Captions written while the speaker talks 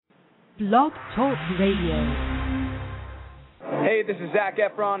Blog Talk Radio. Hey, this is Zac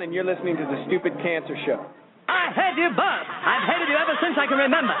Efron, and you're listening to The Stupid Cancer Show. I hate you both. I've hated you ever since I can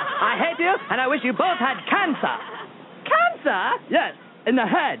remember. I hate you, and I wish you both had cancer. Cancer? Yes, in the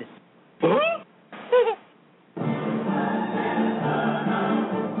head.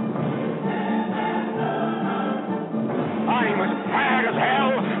 I'm as mad as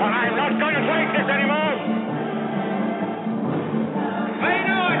hell, and I'm not going to take this anymore. Pay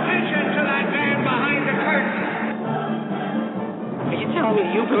no attention to that man behind the curtain. Are you telling me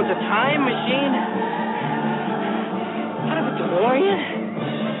you built a time machine? Out of a DeLorean?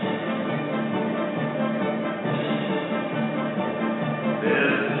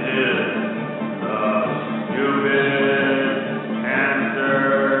 This is the Stupid Cancer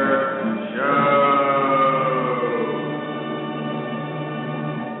Show.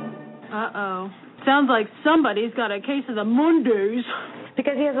 Uh-oh. Sounds like somebody's got a case of the Mondays.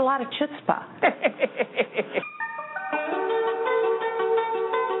 Because he has a lot of chutzpah.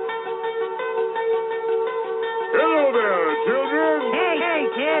 Hello there, children. Hey,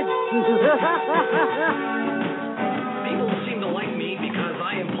 kids. People seem to like me because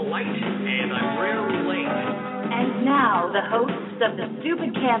I am polite and I'm rarely late. And now, the hosts of the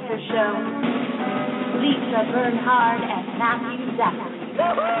Stupid Cancer Show, Lisa Bernhard and Matthew Zachary.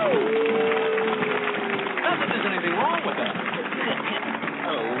 Not that there's anything wrong with that.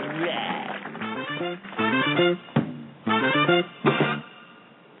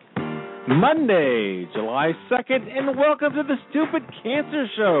 Monday, July 2nd, and welcome to the Stupid Cancer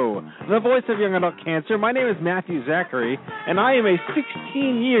Show, the voice of young adult cancer. My name is Matthew Zachary, and I am a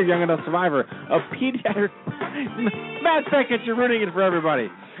 16-year young adult survivor of pediatric... Matt Beckett, you're ruining it for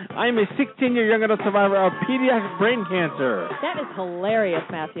everybody. I am a 16-year young adult survivor of pediatric brain cancer. That is hilarious,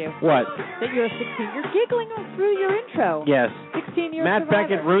 Matthew. What? That you're 16. You're giggling all through your intro. Yes. 16-year Matt survivor.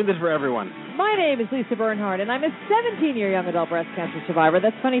 Beckett ruined it for everyone. My name is Lisa Bernhard, and I'm a 17-year young adult breast cancer survivor.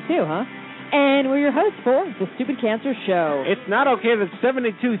 That's funny, too, huh? And we're your hosts for The Stupid Cancer Show. It's not okay that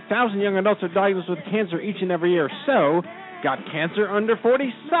 72,000 young adults are diagnosed with cancer each and every year. So, got cancer under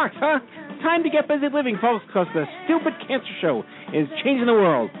 40 sucks, huh? Time to get busy living, folks, because The Stupid Cancer Show is changing the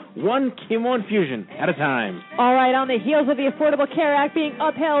world, one chemo infusion at a time. All right, on the heels of the Affordable Care Act being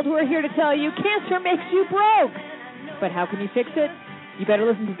upheld, we're here to tell you cancer makes you broke. But how can you fix it? You better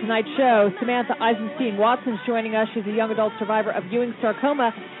listen to tonight's show. Samantha EISENSTEIN-WATSON is joining us. She's a young adult survivor of Ewing Sarcoma,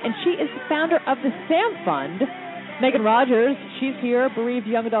 and she is the founder of the SAMFund. MEGHAN Rogers, she's here, bereaved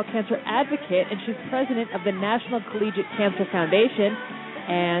young adult cancer advocate, and she's president of the National Collegiate Cancer Foundation.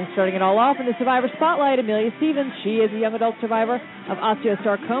 And starting it all off in the Survivor Spotlight, Amelia Stevens. She is a young adult survivor of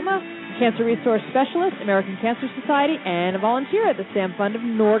Osteosarcoma, cancer resource specialist, American Cancer Society, and a volunteer at the SAMFund of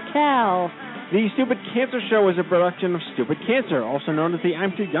NorCal. The Stupid Cancer Show is a production of Stupid Cancer, also known as the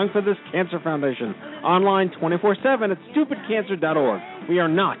I'm Too Young for This Cancer Foundation. Online 24/7 at stupidcancer.org. We are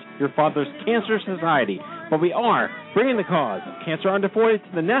not your father's cancer society, but we are bringing the cause of cancer under 40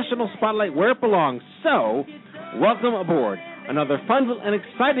 to the national spotlight where it belongs. So, welcome aboard. Another fun and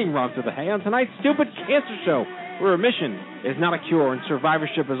exciting romp to the hay on tonight's Stupid Cancer Show, where remission is not a cure and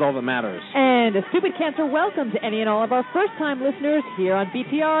survivorship is all that matters. And a Stupid Cancer welcome to any and all of our first-time listeners here on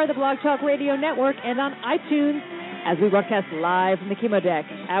BTR, the Blog Talk Radio Network, and on iTunes as we broadcast live from the Chemo Deck,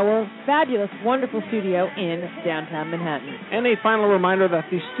 our fabulous, wonderful studio in downtown Manhattan. And a final reminder that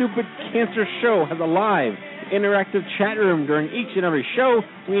the Stupid Cancer Show has a live, interactive chat room during each and every show.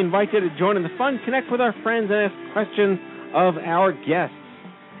 We invite you to join in the fun, connect with our friends, and ask questions of our guests.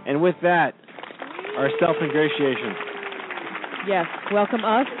 And with that, our self-ingratiation. Yes, welcome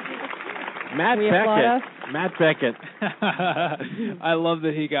us. Matt Beckett. Matt Beckett. I love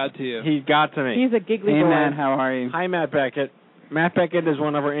that he got to you. He got to me. He's a giggly boy. Hey, man, how are you? Hi, Matt Beckett. Matt Beckett is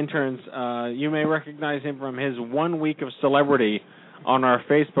one of our interns. You may recognize him from his 1 week of celebrity on our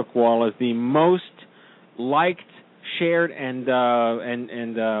Facebook wall as the most liked, shared, and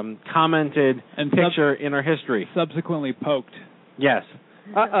commented picture in our history. Subsequently poked. Yes.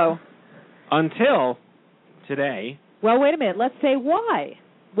 Uh-oh. Until today. Well, wait a minute. Let's say why.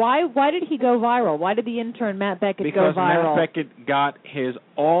 Why did he go viral? Why did the intern Matt Beckett go viral? Because Matt Beckett got his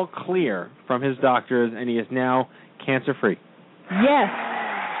all clear from his doctors, and he is now cancer-free. Yes.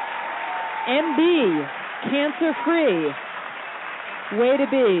 MB, cancer-free. Way to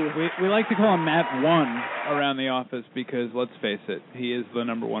be. We like to call him Matt 1 around the office because, let's face it, he is the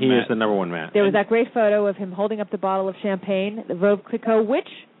number one Matt. He is the number one Matt. There was that great photo of him holding up the bottle of champagne, the Veuve Clicquot, which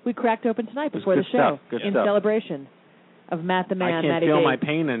we cracked open tonight before the show in celebration of Matt the Man. I can't feel my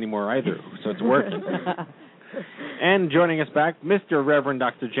pain anymore either, so it's working. And joining us back, Mr. Reverend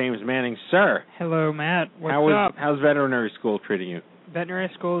Dr. James Manning. Sir. Hello, Matt. What's up? How's veterinary school treating you? Veterinary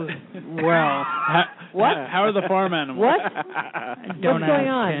school is well. What? How are the farm animals? What? Don't What's going ask,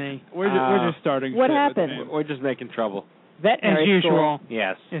 on? Kenny. We're just starting. What shit with happened? names. We're just making trouble. Veterinary As school. usual.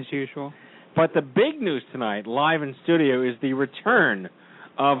 Yes. As usual. But the big news tonight, live in studio, is the return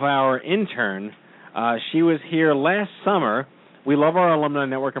of our intern. She was here last summer. We love our alumni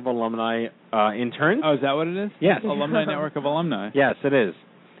network of alumni interns. Oh, is that what it is? Yes. Alumni Network of Alumni. Yes, it is.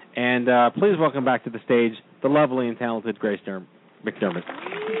 And please welcome back to the stage the lovely and talented Grace McDermott.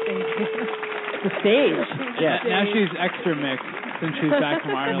 The stage. Yeah. Now she's extra mixed since she's back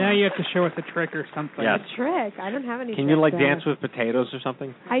from Ireland. Now you have to show us a trick or something. Yes. Trick. I don't have any. Can you tricks. dance with potatoes or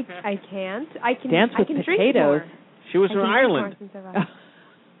something? I can't. I can Dance with I can potatoes? Drink more. She was I from can drink Ireland. more since I've-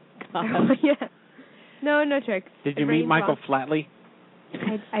 God. yeah. No tricks. Did It you meet rains Michael well. Flatley?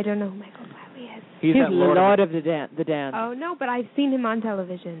 I don't know who Michael Flatley is. He's the at Lord Lord of the dance. Oh no, but I've seen him on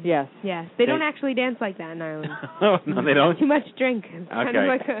television. Yes. Yes. They don't actually dance like that in Ireland. Oh, no, they don't? Too much drink. It's kind of Okay.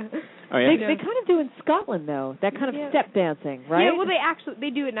 like a. Oh, yeah? They kind of do in Scotland, though. That kind of step dancing, right? Yeah, well, they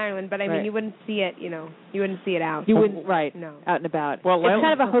do it in Ireland, but I mean, Right. you wouldn't see it, you wouldn't see it out. You wouldn't, right, No. out and about. Well, it's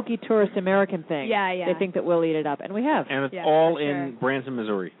kind of a hokey tourist American thing. Yeah, yeah. They think that we'll eat it up, and we have. And it's Yeah, all for in Branson,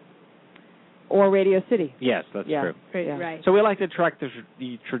 Missouri. Or Radio City. Yes, that's Yeah. true. Yeah. Right. So we like to track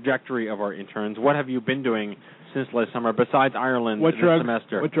the trajectory of our interns. What have you been doing since last summer besides Ireland What this drugs?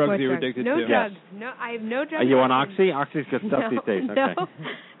 semester? What drugs are you addicted no to? drugs. No, I have no drugs. Are you on Oxy? Oxy's good stuff these days. Okay. No.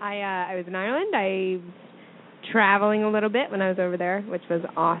 I was in Ireland. I was traveling a little bit when I was over there, which was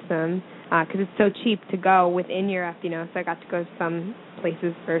awesome because it's so cheap to go within Europe, So I got to go to some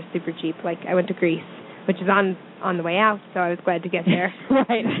places for super cheap. Like I went to Greece, which is on the way out, so I was glad to get there.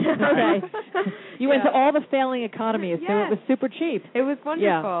 Right. Okay. You went to all the failing economies, so it was super cheap. It was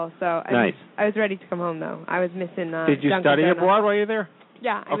wonderful. So Nice. I was ready to come home though. I was missing. Did you Dunkin' study Donuts. abroad while you were there?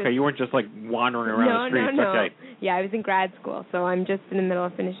 Yeah. I Okay, was, you weren't just like wandering around the streets. No. Okay. Yeah, I was in grad school, so I'm just in the middle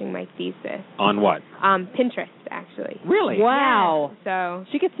of finishing my thesis. On what? Pinterest, actually. Really? Wow. Yeah, so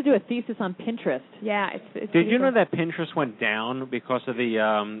She gets to do a thesis on Pinterest. yeah, it's Did you know that Pinterest went down because of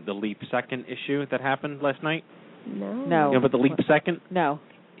the leap second issue that happened last night? No. No. You know about the leap second? No.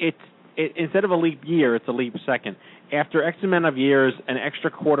 It instead of a leap year, it's a leap second. After X amount of years, an extra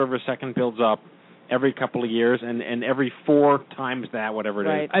quarter of a second builds up every couple of years, and every 4 times that, whatever it is,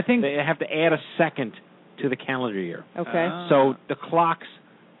 Right. I think they have to add a second to the calendar year. Okay. So the clocks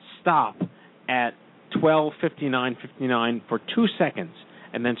stop at 12:59:59 for 2 seconds,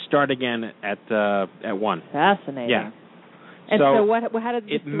 and then start again at 1. Fascinating. Yeah. And so how did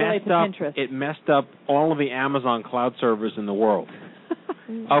this it relate messed to up? Pinterest? It messed up all of the Amazon cloud servers in the world,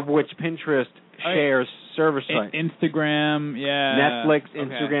 of which Pinterest shares server sites. Instagram, yeah. Netflix, Okay.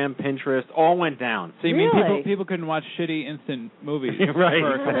 Instagram, Pinterest, all went down. So you mean Really? people couldn't watch shitty instant movies Right.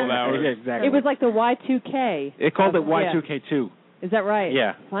 for a couple of hours? Yeah, exactly. It was like the Y2K. They called it Yeah. Y2K2. Is that right?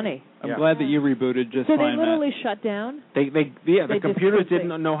 Yeah. Funny. I'm Yeah. glad that you rebooted just So they fine, Matt. literally shut down? The They computers just couldn't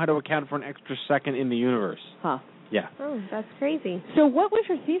didn't know how to account for an extra second in the universe. Huh. Yeah. Oh, that's crazy. So what was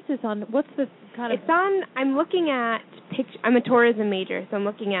your thesis on? What's the kind of... It's on. I'm looking at I'm a tourism major, so I'm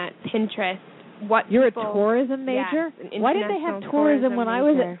looking at Pinterest. What You're people, a tourism major? Yes, an Why didn't they have international tourism when I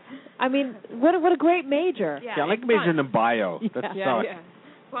was major. I mean, what a great major. Yeah, I like it's majoring fun. in bio. That Yeah. sucks. Yeah.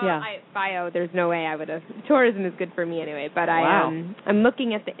 Well, Yeah. bio, there's no way I would have. Tourism is good for me anyway, but Wow. I'm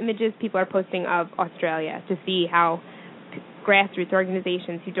looking at the images people are posting of Australia to see how grassroots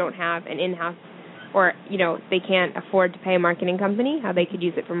organizations who don't have an in-house or, they can't afford to pay a marketing company, how they could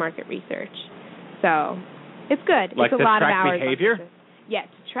use it for market research. So, it's good. Like it's a to lot track of hours. behavior? Yeah,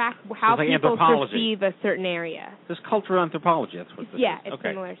 to track how like people anthropology. perceive a certain area. This is cultural anthropology. That's what this Yeah, is. it's Okay.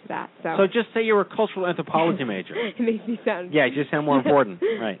 similar to that. So, So just say you're a cultural anthropology major. it makes me sound. Yeah, you just sound more important.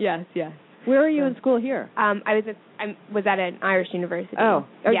 Right. Yes. Where are you in school here? I was at an Irish university. Oh,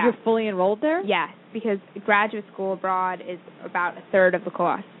 are yeah. you fully enrolled there? Yes, because graduate school abroad is about a third of the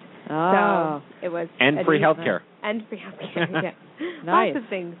cost. Oh. So it was And free healthcare. And free healthcare. Yeah. Nice. Lots of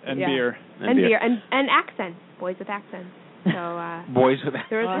things. And yeah. beer. And beer and accents. Boys with accents. So Boys with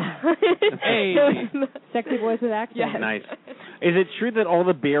there was Hey. Sexy boys with accents. Yes. Nice. Is it true that all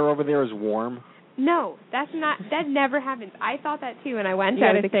the beer over there is warm? No, that never happens. I thought that too when I went. You I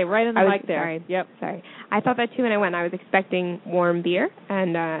got was to stay right in the mic there. Sorry. Yep. Sorry. I thought that too when I went. I was expecting warm beer,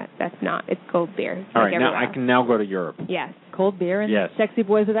 and that's not. It's cold beer. All like right, now everywhere I can now go to Europe. else. Yes. Cold beer and Yes. sexy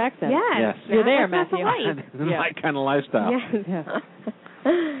boys with accents. Yes. You're there, That's Matthew. life. This is my kind of lifestyle. Yes. Yeah.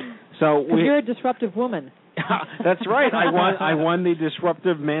 So Because you're a disruptive woman. That's right. I won the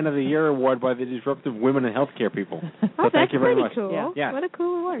Disruptive Man of the Year award by the Disruptive Women in Healthcare people. So Oh, thank that's you very pretty much. cool. Yeah. What a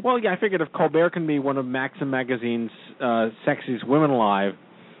cool award. Well, yeah, I figured if Colbert can be one of Maxim Magazine's Sexiest Women Alive,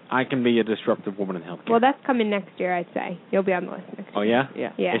 I can be a disruptive woman in healthcare. Well, that's coming next year, I'd say. You'll be on the list next year. Oh, yeah?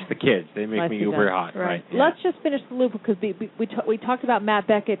 Yeah. It's the kids. They make me uber hot. Right. Yeah. Let's just finish the loop because we talked about Matt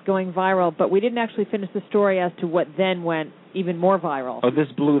Beckett going viral, but we didn't actually finish the story as to what then went even more viral. Oh, this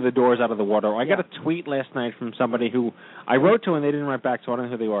blew the doors out of the water. I got a tweet last night from somebody who I wrote to and they didn't write back, so I don't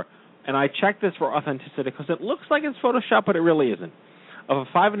know who they are. And I checked this for authenticity because it looks like it's Photoshop, but it really isn't. Of a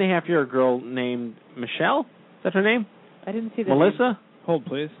 5.5-year girl named Michelle. Is that her name? I didn't see that. Melissa? Name. Hold,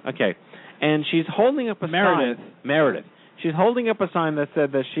 please. Okay. And she's holding up a Meredith. sign. Meredith. She's holding up a sign that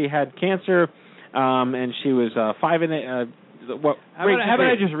said that she had cancer, and she was 5 and what? How about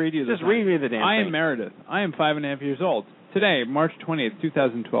I just read you this? Just read me the damn thing. I am Meredith. I am 5.5 years old. Today, March 20th,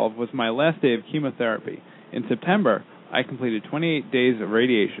 2012, was my last day of chemotherapy. In September, I completed 28 days of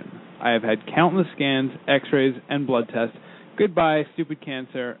radiation. I have had countless scans, x-rays, and blood tests. Goodbye, stupid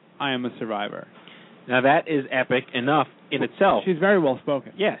cancer. I am a survivor. Now, that is epic enough in itself. She's very well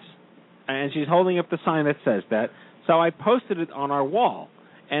spoken. Yes. And she's holding up the sign that says that. So I posted it on our wall.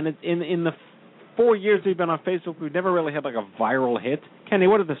 And in the 4 years we've been on Facebook, we've never really had like a viral hit. Kenny,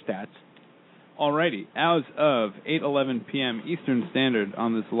 what are the stats? Alrighty. As of 8:11 p.m. Eastern Standard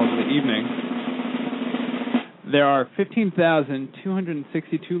on this lovely evening, there are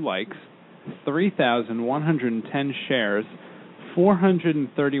 15,262 likes, 3,110 shares,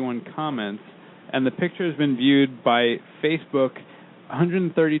 431 comments, and the picture has been viewed by Facebook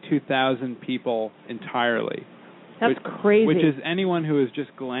 132,000 people entirely. That's crazy. Which is anyone who has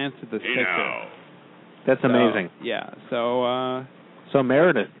just glanced at this picture. That's amazing. Yeah. So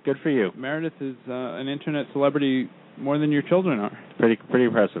Meredith, good for you. Meredith is an internet celebrity more than your children are. Pretty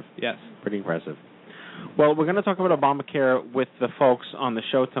impressive. Yes. Pretty impressive. Well, we're going to talk about Obamacare with the folks on the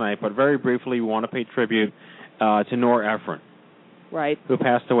show tonight, but very briefly, we want to pay tribute to Nora Ephron. Right. Who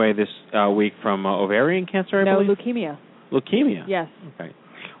passed away this week from ovarian cancer, I believe? No, leukemia. Leukemia? Yes. Okay.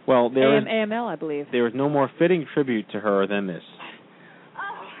 Well, AML, I believe. There is no more fitting tribute to her than this.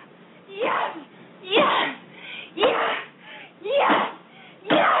 Yes! Yes! Yes! Yes! Yes!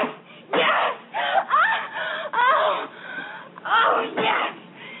 Yes! Oh, yes!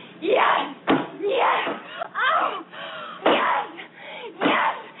 Yes! Yes! Oh, yes!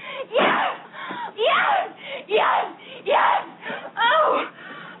 Yes! Yes! Yes! Yes! Yes! Oh!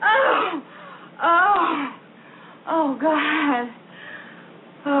 Oh, God.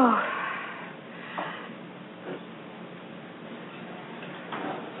 Oh.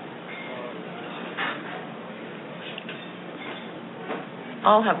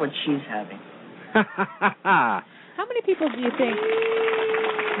 I'll have what she's having. How many people do you think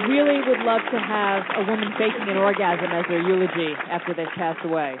really would love to have a woman faking an orgasm as their eulogy after they've passed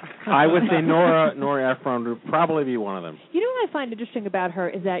away? I would say Nora Ephron would probably be one of them. You know what I find interesting about her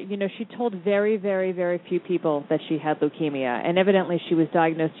is that, she told very, very, very few people that she had leukemia, and evidently she was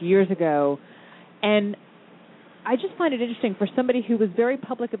diagnosed years ago. And I just find it interesting for somebody who was very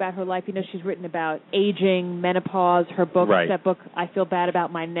public about her life. She's written about aging, menopause, her book, that book, I Feel Bad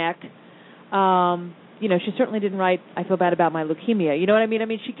About My Neck. She certainly didn't write, I Feel Bad About My Leukemia. You know what I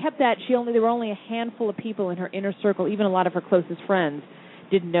mean? She kept that. There were only a handful of people in her inner circle, even a lot of her closest friends,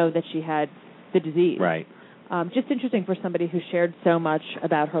 didn't know that she had the disease. Right. Just interesting for somebody who shared so much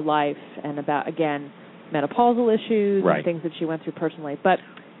about her life and about, again, menopausal issues and things that she went through personally. But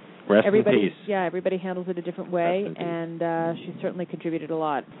Rest in peace. Yeah, everybody handles it a different way, and she certainly contributed a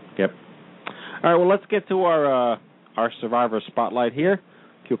lot. Yep. All right, well, let's get to our Survivor Spotlight here.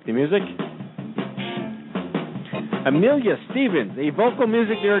 Cue up the music. Amelia Stevens, a vocal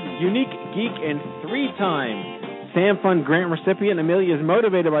music nerd, unique geek, and 3-time SAMFund grant recipient. Amelia is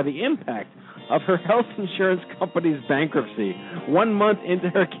motivated by the impact of her health insurance company's bankruptcy 1 month into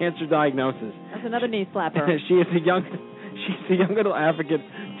her cancer diagnosis. That's another knee slapper. She's a young adult advocate.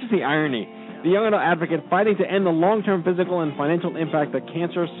 Just the irony. The young adult advocate fighting to end the long-term physical and financial impact that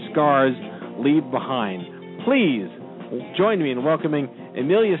cancer scars leave behind. Please join me in welcoming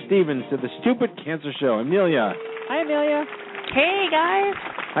Amelia Stevens to the Stupid Cancer Show. Amelia. Hi, Amelia. Hey, guys.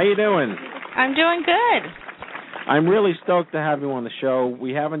 How you doing? I'm doing good. I'm really stoked to have you on the show.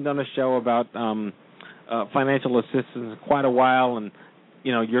 We haven't done a show about financial assistance in quite a while, and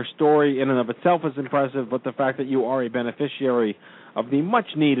your story in and of itself is impressive, but the fact that you are a beneficiary of the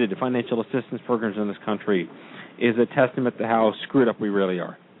much-needed financial assistance programs in this country is a testament to how screwed up we really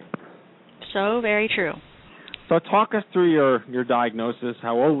are. So very true. So talk us through your diagnosis.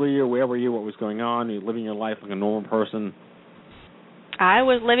 How old were you? Where were you? What was going on? Are you living your life like a normal person? I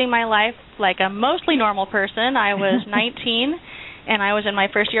was living my life like a mostly normal person. I was 19, and I was in my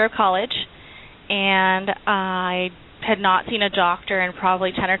first year of college, and I had not seen a doctor in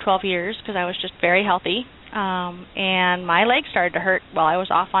probably 10 or 12 years because I was just very healthy. and my leg started to hurt while I was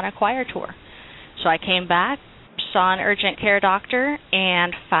off on a choir tour. So I came back, saw an urgent care doctor,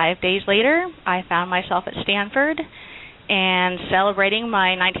 and 5 days later, I found myself at Stanford and celebrating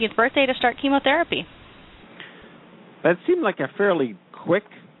my 19th birthday to start chemotherapy. That seemed like a fairly quick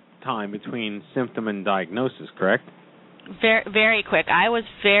time between symptom and diagnosis, correct? Very, very quick. I was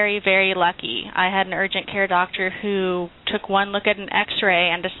very, very lucky. I had an urgent care doctor who took one look at an x-ray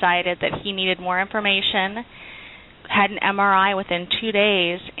and decided that he needed more information, had an MRI within 2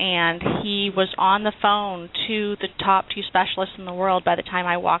 days, and he was on the phone to the top 2 specialists in the world by the time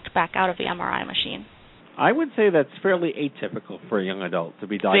I walked back out of the MRI machine. I would say that's fairly atypical for a young adult to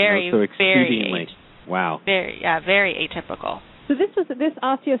be diagnosed so exceedingly. Wow. Very atypical. So this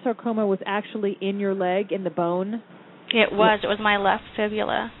osteosarcoma was actually in your leg, in the bone? It was my left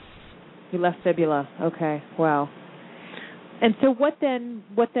fibula. Your left fibula. Okay. Wow. And so what then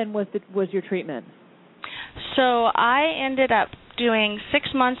was your treatment? So I ended up doing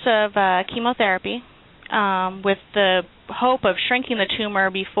 6 months of chemotherapy with the hope of shrinking the tumor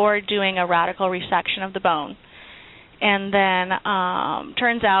before doing a radical resection of the bone. And then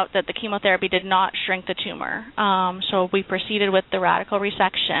turns out that the chemotherapy did not shrink the tumor. So we proceeded with the radical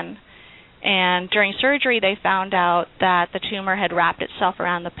resection. And during surgery, they found out that the tumor had wrapped itself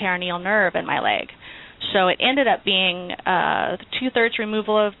around the perineal nerve in my leg. So it ended up being 2/3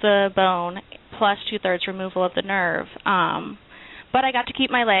 removal of the bone plus 2/3 removal of the nerve. But I got to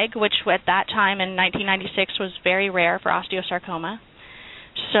keep my leg, which at that time in 1996 was very rare for osteosarcoma.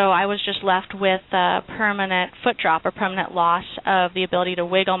 So I was just left with a permanent foot drop or permanent loss of the ability to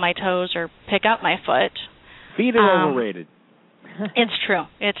wiggle my toes or pick up my foot. Feet are overrated. It's true.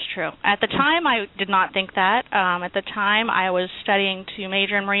 At the time, I did not think that. At the time, I was studying to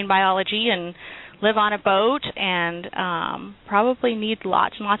major in marine biology and live on a boat and probably need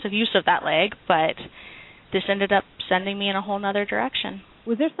lots and lots of use of that leg, but this ended up sending me in a whole other direction.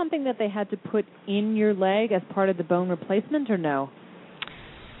 Was there something that they had to put in your leg as part of the bone replacement or no?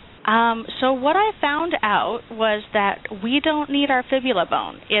 So what I found out was that we don't need our fibula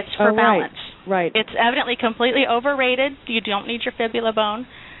bone. It's for balance. Right. It's evidently completely overrated. You don't need your fibula bone.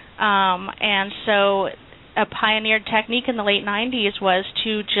 And so a pioneered technique in the late 90s was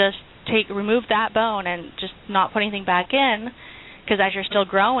to just remove that bone and just not put anything back in, because as you're still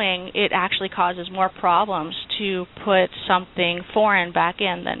growing, it actually causes more problems to put something foreign back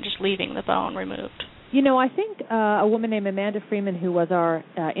in than just leaving the bone removed. You know, I think a woman named Amanda Freeman, who was our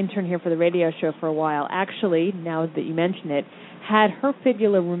intern here for the radio show for a while, actually, now that you mention it, had her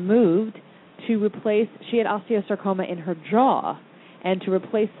fibula removed to replace, she had osteosarcoma in her jaw, and to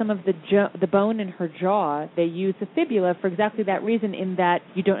replace some of the bone in her jaw, they used the fibula for exactly that reason, in that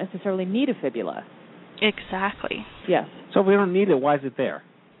you don't necessarily need a fibula. Exactly. Yes. So if we don't need it, why is it there?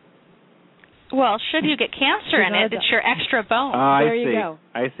 Well, should you get cancer in it, it's your extra bone. There you go.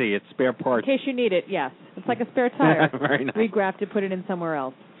 I see. It's spare parts. In case you need it, yes. It's like a spare tire. Very nice. Regraft it, put it in somewhere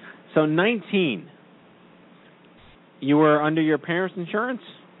else. So 19. You were under your parents' insurance?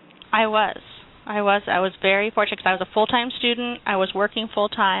 I was very fortunate because I was a full-time student. I was working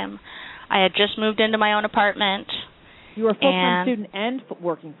full-time. I had just moved into my own apartment. You were a full-time student and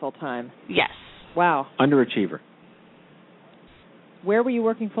working full-time? Yes. Wow. Underachiever. Where were you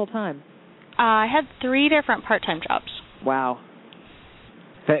working full-time? I had 3 different part-time jobs. Wow.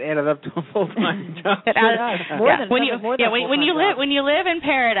 That added up to a full-time job. When you live in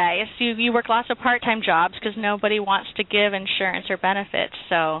paradise, you work lots of part-time jobs because nobody wants to give insurance or benefits.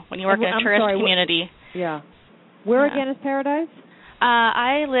 So when you work in a tourist community, where again is paradise?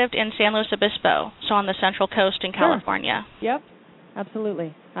 I lived in San Luis Obispo, so on the Central Coast in California. Yep,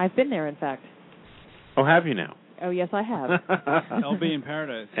 absolutely. I've been there, in fact. Oh, have you now? Oh, yes, I have. I'll be in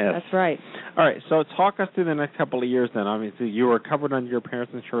paradise. Yes. That's right. All right, so talk us through the next couple of years then. Obviously, you were covered under your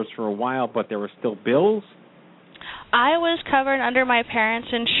parents' insurance for a while, but there were still bills? I was covered under my parents'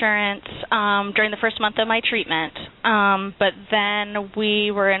 insurance during the first month of my treatment, but then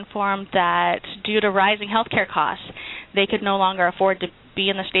we were informed that due to rising healthcare costs, they could no longer afford to be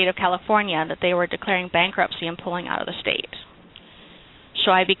in the state of California, that they were declaring bankruptcy and pulling out of the state. So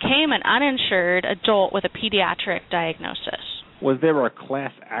I became an uninsured adult with a pediatric diagnosis. Was there a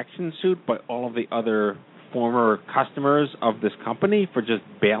class action suit by all of the other former customers of this company for just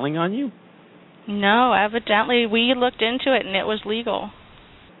bailing on you? No, evidently we looked into it and it was legal.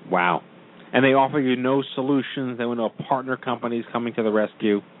 Wow. And they offer you no solutions? There were no partner companies coming to the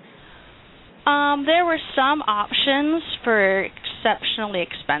rescue? There were some options for exceptionally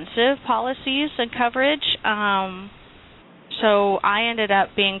expensive policies and coverage. So I ended up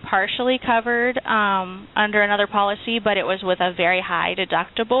being partially covered under another policy, but it was with a very high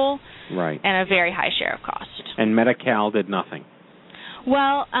deductible and a very high share of cost. And Medi-Cal did nothing?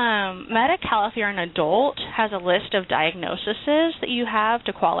 Well, Medi-Cal, if you're an adult, has a list of diagnoses that you have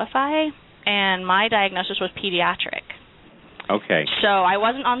to qualify, and my diagnosis was pediatric. Okay. So I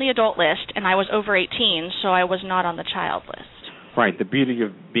wasn't on the adult list, and I was over 18, so I was not on the child list. Right, the beauty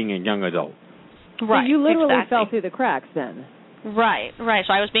of being a young adult. Right, so you literally exactly. fell through the cracks then. Right.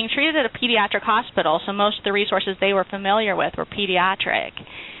 So I was being treated at a pediatric hospital, so most of the resources they were familiar with were pediatric.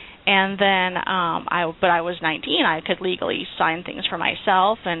 And then, but I was 19. I could legally sign things for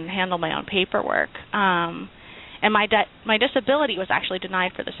myself and handle my own paperwork. And my disability was actually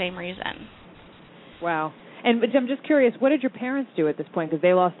denied for the same reason. Wow. And I'm just curious, what did your parents do at this point? Because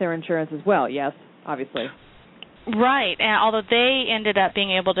they lost their insurance as well, yes, obviously. Right, and although they ended up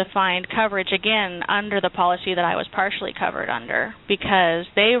being able to find coverage again under the policy that I was partially covered under, because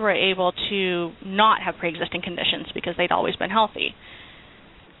they were able to not have pre-existing conditions because they'd always been healthy.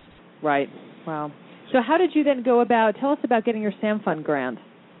 Right, wow. So how did you then go about, tell us about getting your SAMFund grant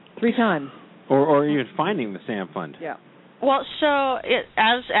 3 times. Or even finding the SAMFund. Yeah. Well, so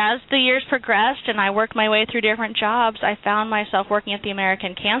as the years progressed and I worked my way through different jobs, I found myself working at the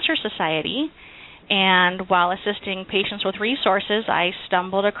American Cancer Society. And while assisting patients with resources, I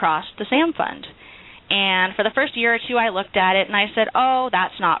stumbled across the SAMFund. And for the first year or two, I looked at it and I said, oh,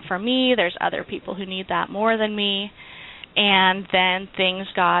 that's not for me. There's other people who need that more than me. And then things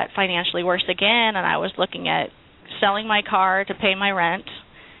got financially worse again, and I was looking at selling my car to pay my rent.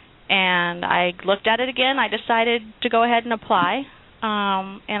 And I looked at it again. I decided to go ahead and apply.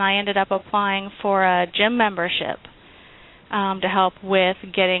 And I ended up applying for a gym membership to help with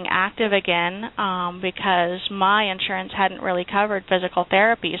getting active again, because my insurance hadn't really covered physical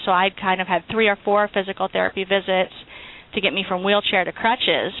therapy. So I'd kind of had 3 or 4 physical therapy visits to get me from wheelchair to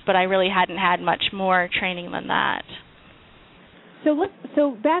crutches, but I really hadn't had much more training than that.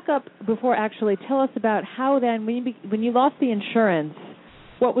 So back up before actually. Tell us about how then, when you lost the insurance,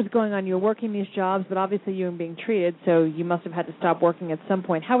 what was going on? You were working these jobs, but obviously you were being treated, so you must have had to stop working at some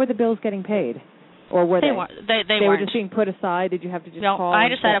point. How were the bills getting paid? Or were they? They were weren't. just being put aside? Did you have to just call? No, I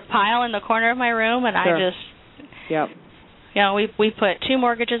just had a pile in the corner of my room, and Sure. I just, we put 2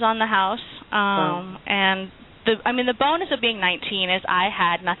 mortgages on the house, and the bonus of being 19 is I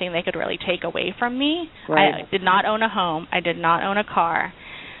had nothing they could really take away from me. Right. I did not own a home. I did not own a car,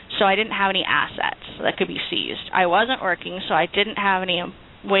 so I didn't have any assets that could be seized. I wasn't working, so I didn't have any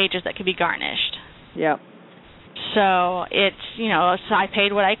wages that could be garnished. Yep. So it's, so I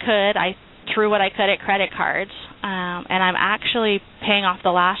paid what I could. I threw what I could at credit cards, and I'm actually paying off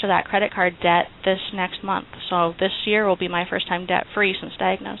the last of that credit card debt this next month. So this year will be my first time debt-free since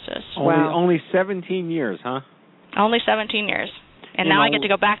diagnosis. Only 17 years, huh? Only 17 years. And now I get to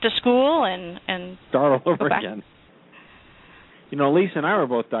go back to school and start all over again. Lisa and I were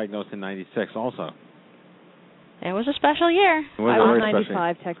both diagnosed in 96 also. It was a special year. It was I was very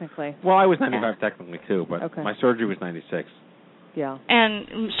 95 special. technically. Well, I was 95 technically too, but my surgery was 96. Yeah.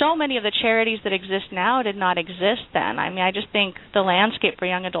 And so many of the charities that exist now did not exist then. I mean, I just think the landscape for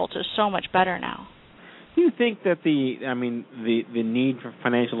young adults is so much better now. Do you think that the need for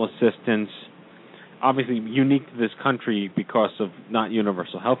financial assistance, obviously unique to this country because of not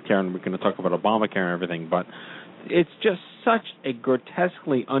universal health care, and we're going to talk about Obamacare and everything, but it's just such a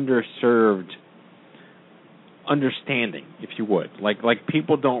grotesquely underserved understanding, if you would. Like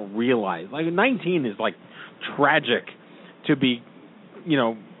people don't realize. 19 is tragic to be,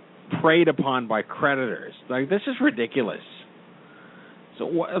 preyed upon by creditors. This is ridiculous. So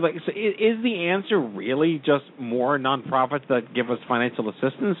is the answer really just more nonprofits that give us financial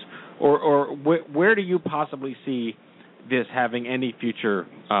assistance, or where do you possibly see this having any future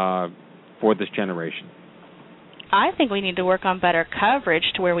for this generation? I think we need to work on better coverage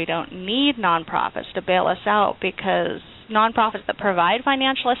to where we don't need nonprofits to bail us out, because nonprofits that provide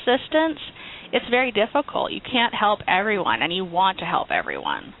financial assistance, it's very difficult. You can't help everyone, and you want to help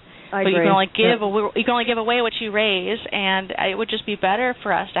everyone. I but agree. you can only give away what you raise, and it would just be better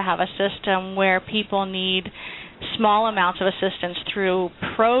for us to have a system where people need small amounts of assistance through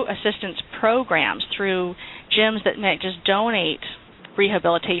assistance programs, through gyms that may just donate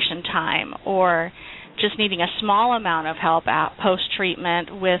rehabilitation time, or just needing a small amount of help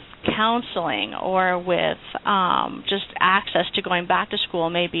post-treatment with counseling, or with just access to going back to school,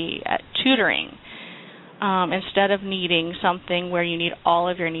 maybe at tutoring, instead of needing something where you need all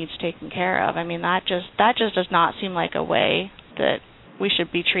of your needs taken care of. I mean, that just does not seem like a way that we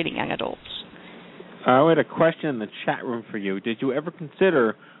should be treating young adults. I had a question in the chat room for you. Did you ever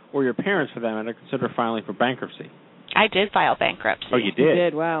consider, or your parents for that matter, consider filing for bankruptcy? I did file bankruptcy. Oh, you did? You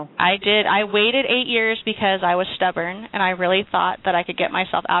did, wow. I did. I waited 8 years because I was stubborn, and I really thought that I could get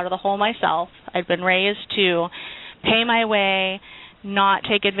myself out of the hole myself. I'd been raised to pay my way, not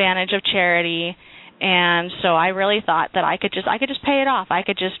take advantage of charity, and so I really thought that I could just pay it off. I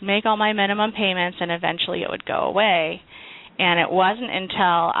could just make all my minimum payments, and eventually it would go away. And it wasn't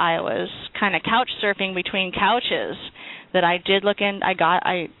until I was kind of couch surfing between couches that I did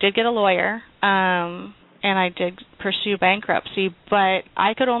get a lawyer. And I did pursue bankruptcy, but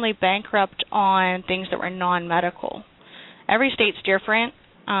I could only bankrupt on things that were non-medical. Every state's different,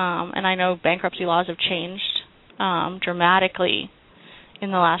 and I know bankruptcy laws have changed dramatically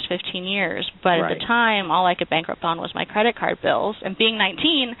in the last 15 years, but at the time, all I could bankrupt on was my credit card bills, and being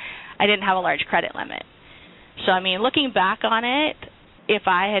 19, I didn't have a large credit limit. So, I mean, looking back on it, if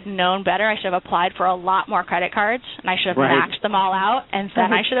I had known better, I should have applied for a lot more credit cards, and I should have maxed them all out, and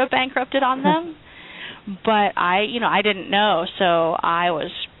then I should have bankrupted on them. But I didn't know, so I was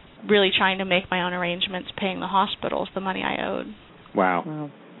really trying to make my own arrangements, paying the hospitals the money I owed. Wow.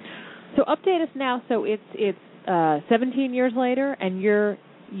 So update us now. So it's 17 years later, and you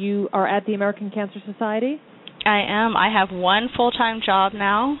are at the American Cancer Society? I am. I have one full-time job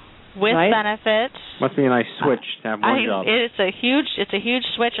now with benefits. Must be a nice switch to have one job. It's a huge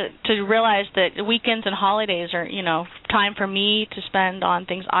switch to realize that weekends and holidays are, time for me to spend on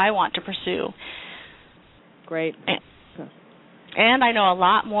things I want to pursue. Great. And I know a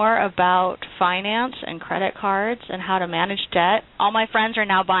lot more about finance and credit cards and how to manage debt. All my friends are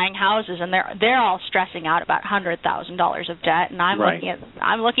now buying houses, and they're all stressing out about $100,000 of debt. And I'm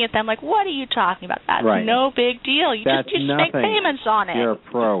looking at them like, what are you talking about? That's no big deal. You just make payments on it. You're a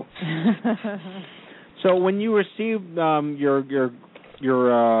pro. So when you received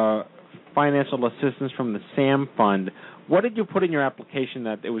your financial assistance from the SAMFund, what did you put in your application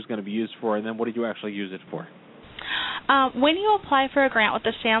that it was going to be used for, and then what did you actually use it for? When you apply for a grant with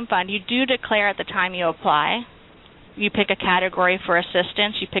the SAMFund, you do declare at the time you apply. You pick a category for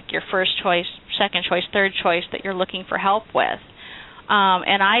assistance. You pick your first choice, second choice, third choice that you're looking for help with.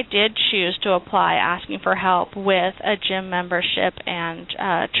 And I did choose to apply asking for help with a gym membership and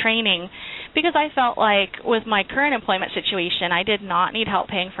training because I felt like with my current employment situation, I did not need help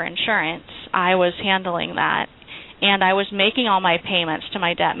paying for insurance. I was handling that, and I was making all my payments to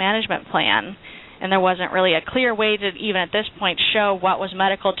my debt management plan. And there wasn't really a clear way to even at this point show what was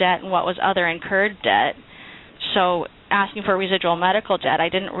medical debt and what was other incurred debt. So asking for residual medical debt, I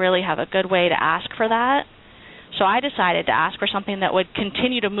didn't really have a good way to ask for that. So I decided to ask for something that would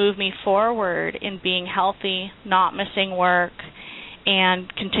continue to move me forward in being healthy, not missing work,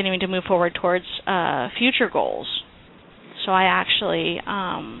 and continuing to move forward towards future goals. So I actually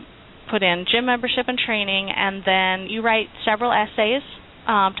put in gym membership and training, and then you write several essays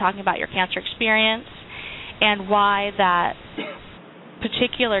talking about your cancer experience and why that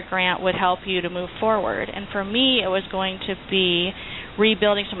particular grant would help you to move forward. And for me, it was going to be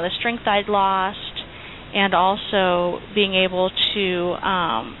rebuilding some of the strength I'd lost and also being able to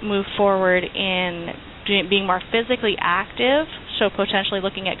move forward in being more physically active, so potentially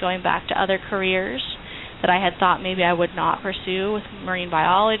looking at going back to other careers that I had thought maybe I would not pursue with marine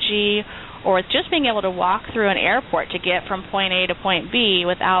biology, or with just being able to walk through an airport to get from point A to point B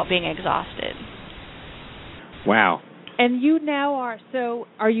without being exhausted. Wow. And you now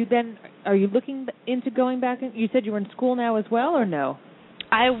are you looking into going back? You said you were in school now as well, or no?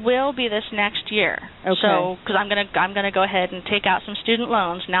 I will be this next year. Okay. So, because I'm gonna go ahead and take out some student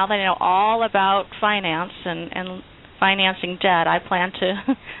loans now that I know all about finance and financing debt. I plan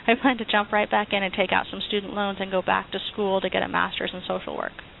to jump right back in and take out some student loans and go back to school to get a master's in social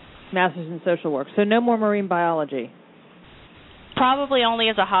work. Master's in social work. So no more marine biology. Probably only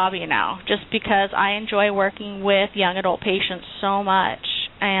as a hobby now, just because I enjoy working with young adult patients so much,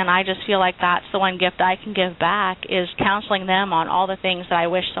 and I just feel like that's the one gift I can give back is counseling them on all the things that I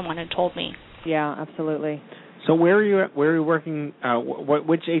wish someone had told me. Yeah, absolutely. So where are you at? Where are you working?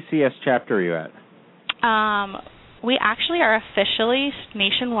 Which ACS chapter are you at? We actually are officially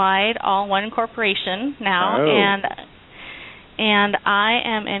nationwide, all one corporation now, and I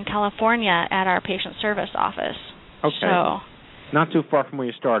am in California at our patient service office. Okay. So, not too far from where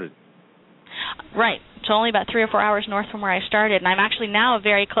you started. Right. It's only about 3 or 4 hours north from where I started, and I'm actually now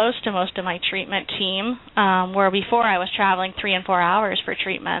very close to most of my treatment team, where before I was traveling 3 and 4 hours for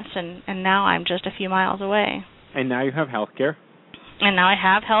treatments, and now I'm just a few miles away. And now you have health care? And now I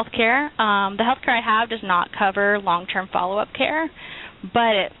have health care. The health care I have does not cover long-term follow-up care,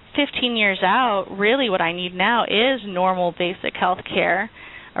 but at 15 years out, really what I need now is normal basic health care,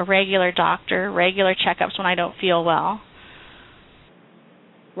 a regular doctor, regular checkups when I don't feel well.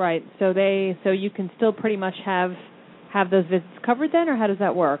 Right. So you can still pretty much have have those visits covered then, or how does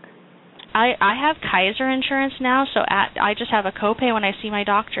that work? I have Kaiser insurance now, so I just have a copay when I see my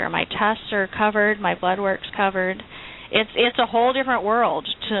doctor. My tests are covered, my blood work's covered. It's a whole different world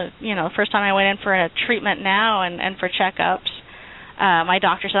to, the first time I went in for a treatment now and for checkups. My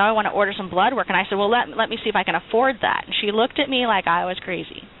doctor said, I want to order some blood work. And I said, well, let me see if I can afford that. And she looked at me like I was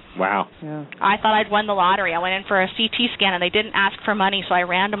crazy. Wow. Yeah. I thought I'd won the lottery. I went in for a CT scan, and they didn't ask for money, so I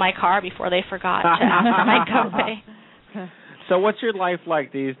ran to my car before they forgot to ask for my copay. So what's your life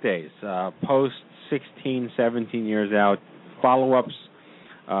like these days? Post 16, 17 years out, follow-ups,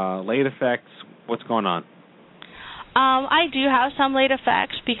 late effects, what's going on? I do have some late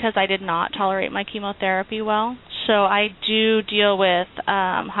effects because I did not tolerate my chemotherapy well. So I do deal with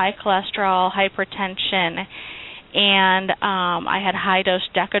high cholesterol, hypertension, and I had high-dose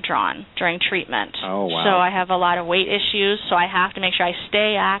Decadron during treatment. Oh, wow. So I have a lot of weight issues, so I have to make sure I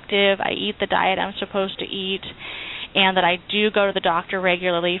stay active, I eat the diet I'm supposed to eat, and that I do go to the doctor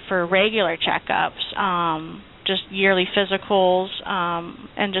regularly for regular checkups, just yearly physicals,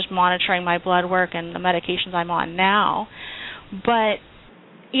 and just monitoring my blood work and the medications I'm on now. But,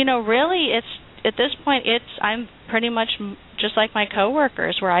 really at this point, I'm pretty much just like my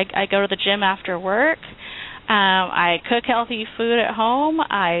coworkers, where I go to the gym after work. I cook healthy food at home.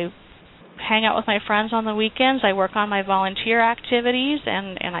 I hang out with my friends on the weekends. I work on my volunteer activities,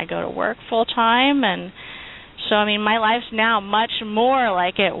 and I go to work full time. And so, my life's now much more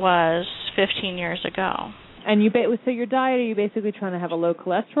like it was 15 years ago. And so your diet, are you basically trying to have a low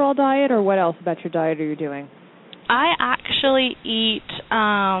cholesterol diet, or what else about your diet are you doing? I actually eat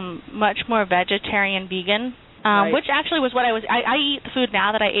much more vegetarian, vegan, right. Which actually was what I was. I eat the food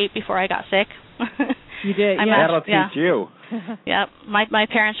now that I ate before I got sick. You did, yeah. That'll teach you. Yep. My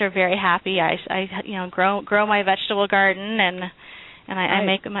parents are very happy. I grow my vegetable garden, and I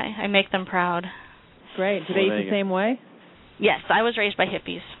make them proud. Great. Do they eat the same way? Yes, I was raised by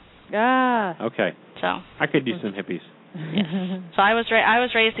hippies. Ah. Okay. So I could do some hippies. Yes. So I was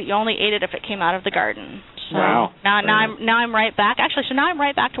raised that you only ate it if it came out of the garden. So wow. Now I'm right back. Actually, so now I'm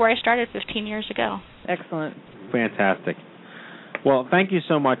right back to where I started 15 years ago. Excellent. Fantastic. Well, thank you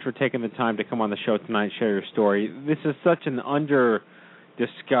so much for taking the time to come on the show tonight and share your story. This is such an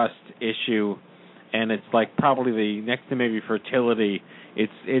under-discussed issue, and it's like probably the next to maybe fertility.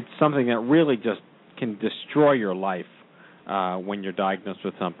 It's something that really just can destroy your life when you're diagnosed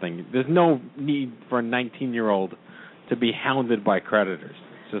with something. There's no need for a 19-year-old to be hounded by creditors.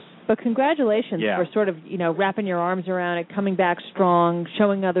 But congratulations for sort of, wrapping your arms around it, coming back strong,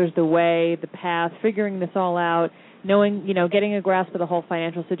 showing others the way, the path, figuring this all out, knowing, getting a grasp of the whole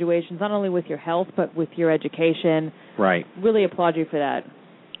financial situation, not only with your health but with your education. Right. Really applaud you for that.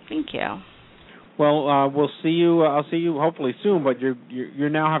 Thank you. Well, we'll see you. I'll see you hopefully soon. But you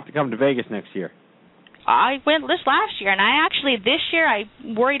now have to come to Vegas next year. I went this last year, and this year I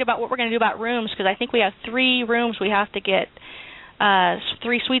worried about what we're going to do about rooms, because I think we have 3 rooms we have to get.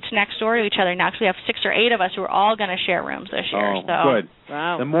 3 suites next door to each other now, because we have 6 or 8 of us who are all going to share rooms this year. Oh, so. Good.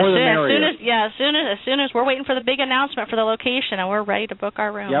 Wow. The more the merrier. As soon as we're waiting for the big announcement for the location, and we're ready to book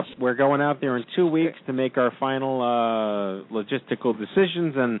our rooms. Yep, we're going out there in 2 weeks to make our final logistical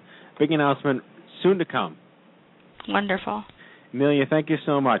decisions, and big announcement soon to come. Wonderful. Amelia, thank you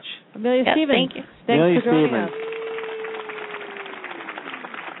so much. Amelia Stevens. Thank you. Thanks Amelia for joining Stevens. us.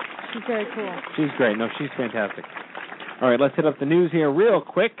 She's very cool. She's great. No, she's fantastic. All right, let's hit up the news here real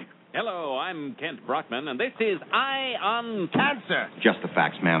quick. Hello, I'm Kent Brockman, and this is Eye on Cancer. Just the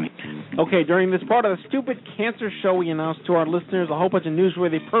facts, ma'am. Okay, during this part of the Stupid Cancer Show, we announce to our listeners a whole bunch of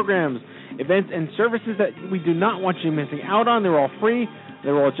newsworthy programs, events, and services that we do not want you missing out on. They're all free.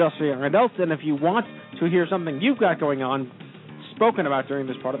 They're all just for young adults. And if you want to hear something you've got going on spoken about during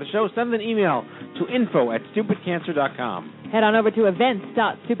this part of the show, send an email to info@stupidcancer.com. Head on over to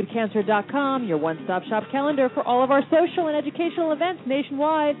events.stupidcancer.com, your one-stop shop calendar for all of our social and educational events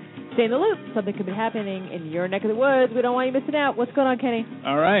nationwide. Stay in the loop. Something could be happening in your neck of the woods. We don't want you missing out. What's going on, Kenny?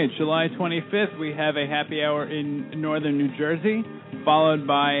 All right, July 25th, we have a happy hour in northern New Jersey, followed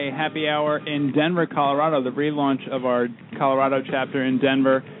by a happy hour in Denver, Colorado, the relaunch of our Colorado chapter in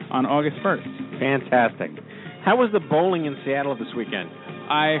Denver on August 1st. Fantastic. How was the bowling in Seattle this weekend?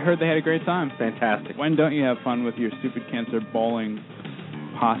 I heard they had a great time. Fantastic. When don't you have fun with your Stupid Cancer bowling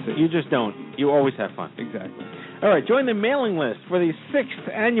posse? You just don't. You always have fun. Exactly. All right, join the mailing list for the 6th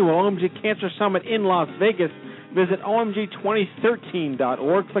Annual OMG Cancer Summit in Las Vegas. Visit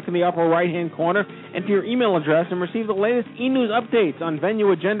omg2013.org. Click in the upper right-hand corner, enter your email address, and receive the latest e-news updates on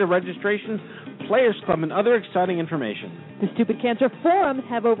venue agenda registrations, Players Club, and other exciting information. The Stupid Cancer Forums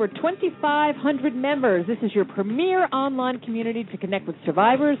have over 2,500 members. This is your premier online community to connect with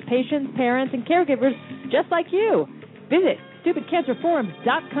survivors, patients, parents, and caregivers just like you. Visit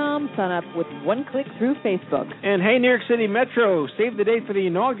StupidCancerForums.com. Sign up with one click through Facebook. And hey, New York City Metro, save the date for the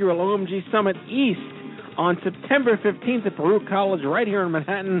inaugural OMG Summit East on September 15th at Baruch College right here in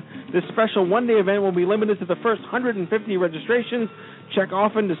Manhattan. This special one-day event will be limited to the first 150 registrations. Check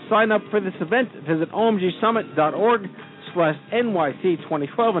often to sign up for this event. Visit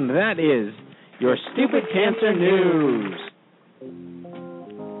omgsummit.org/NYC2012, and that is your Stupid Cancer News.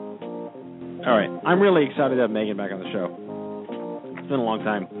 All right, I'm really excited to have Megan back on the show. It's been a long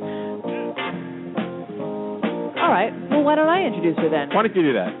time. All right, well, why don't I introduce her then? Why don't you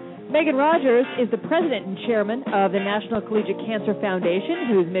do that? Megan Rogers is the president and chairman of the National Collegiate Cancer Foundation,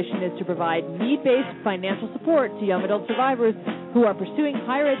 whose mission is to provide need-based financial support to young adult survivors who are pursuing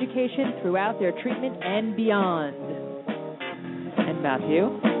higher education throughout their treatment and beyond. And Matthew,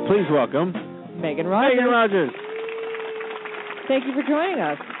 please welcome Megan Rogers. Megan Rogers. Thank you for joining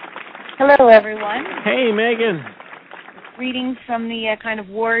us. Hello, everyone. Hey, Megan. Greetings from the kind of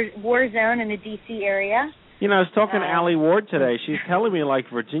war zone in the D.C. area. You know, I was talking to Allie Ward today. She's telling me, like,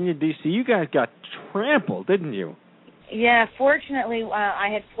 Virginia, D.C., you guys got trampled, didn't you? Yeah, fortunately, I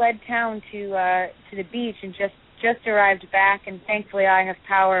had fled town to the beach and just arrived back, and thankfully I have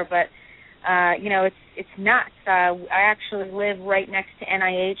power, but, you know, it's nuts. I actually live right next to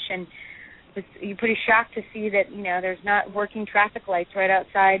NIH, and you're pretty shocked to see that, you know, there's not working traffic lights right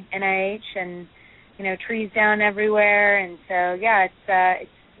outside NIH, and, you know, trees down everywhere, and so, yeah, it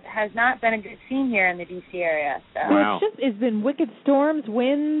has not been a good scene here in the D.C. area. So. Wow. It's been wicked storms,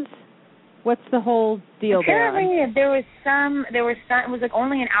 winds. What's the whole deal Apparently, there? There was some, it was like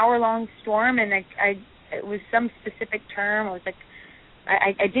only an hour-long storm, and it was some specific term. It was like,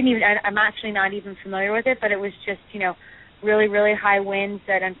 I'm actually not even familiar with it, but it was just, you know, really, really high winds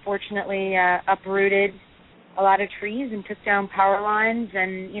that unfortunately uprooted a lot of trees and took down power lines.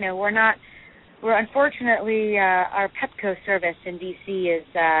 And, you know, we're unfortunately, our Pepco service in D.C. is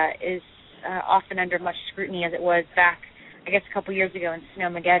often under much scrutiny, as it was back, I guess, a couple years ago in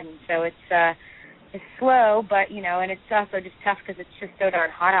Snowmageddon. So it's slow, but, you know, and it's also just tough because it's just so darn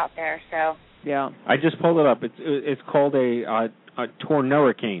hot out there. So yeah, I just pulled it up. It's called a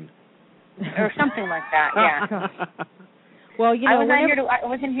tornado-hurricane. Or something like that, yeah. Well, you know, I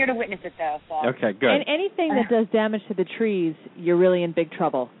wasn't here to witness it, though. So. Okay, good. And anything that does damage to the trees, you're really in big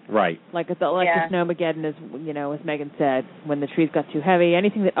trouble. Right. Like the Snowmageddon is, you know, as Megan said, when the trees got too heavy,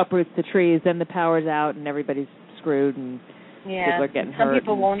 anything that uproots the trees, then the power's out and everybody's screwed and people are getting hurt. Some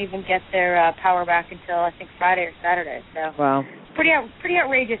people won't even get their power back until I think Friday or Saturday. So. Wow. Pretty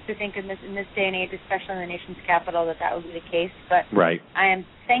outrageous to think in this day and age, especially in the nation's capital, that would be the case. But right. I am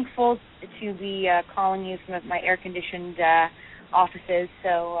thankful to be calling you from my air-conditioned offices. So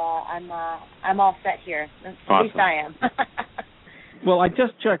I'm all set here. At least I am. Well, I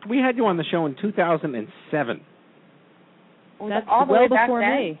just checked. We had you on the show in 2007. That's all the way back before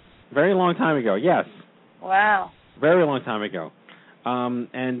then? me. Very long time ago. Yes. Wow. Very long time ago.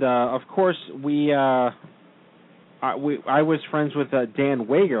 And of course I was friends with Dan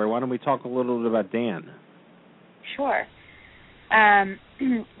Wager. Why don't we talk a little bit about Dan? Sure.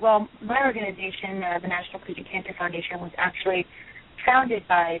 Well, my organization, the National Collegiate Cancer Foundation, was actually founded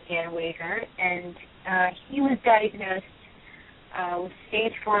by Dan Wager, and he was diagnosed with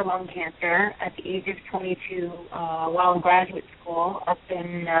stage 4 lung cancer at the age of 22 while in graduate school up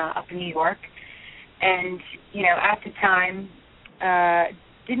in New York. And, you know, at the time,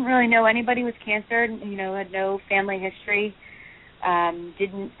 didn't really know anybody with cancer, you know, had no family history,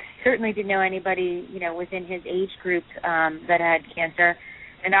 certainly didn't know anybody, you know, within his age group that had cancer.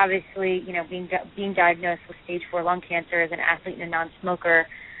 And obviously, you know, being diagnosed with stage 4 lung cancer as an athlete and a non-smoker,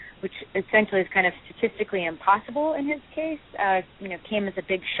 which essentially is kind of statistically impossible in his case, you know, came as a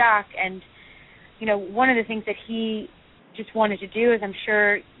big shock. And, you know, one of the things that he just wanted to do, as I'm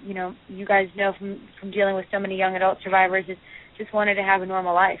sure, you know, you guys know from dealing with so many young adult survivors, is just wanted to have a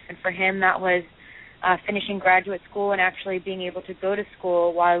normal life. And for him, that was finishing graduate school and actually being able to go to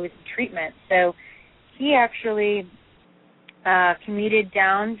school while he was in treatment. So he actually commuted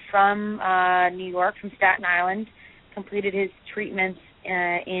down from New York, from Staten Island, completed his treatments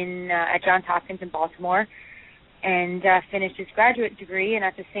at Johns Hopkins in Baltimore, and finished his graduate degree. And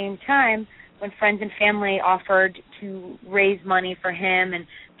at the same time, when friends and family offered to raise money for him and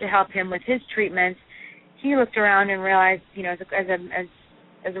to help him with his treatments, he looked around and realized, you know,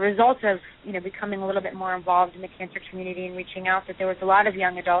 as a result of, you know, becoming a little bit more involved in the cancer community and reaching out, that there was a lot of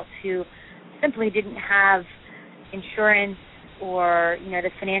young adults who simply didn't have insurance or, you know,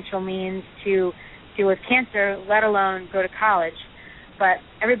 the financial means to deal with cancer, let alone go to college. But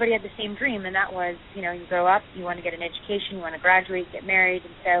everybody had the same dream, and that was, you know, you grow up, you want to get an education, you want to graduate, get married.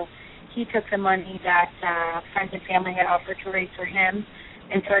 And so he took the money that friends and family had offered to raise for him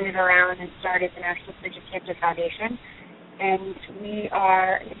and turned it around and started the National Collegiate Cancer Foundation. And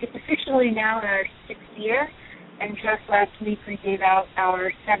it's officially now in our 6th year, and just last week we gave out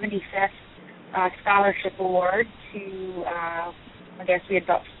our 75th scholarship award to, we had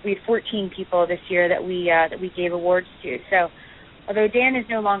 14 people this year that we gave awards to. So although Dan is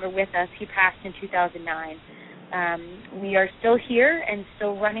no longer with us, he passed in 2009, we are still here and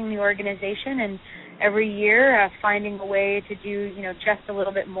still running the organization, and every year finding a way to do, just a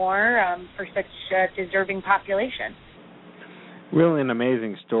little bit more for such a deserving population. Really an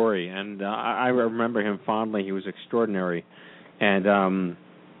amazing story, and I remember him fondly. He was extraordinary. And,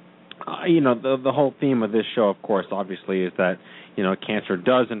 the whole theme of this show, of course, obviously, is that, cancer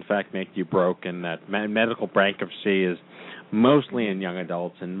does, in fact, make you broke, and that medical bankruptcy is mostly in young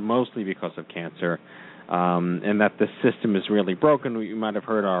adults and mostly because of cancer, and that the system is really broken. You might have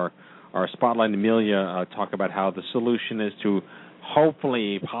heard our Spotlight Amelia talk about how the solution is to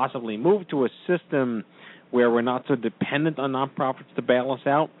hopefully, possibly move to a system where we're not so dependent on nonprofits to bail us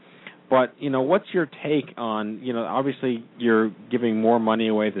out. But, what's your take on, obviously you're giving more money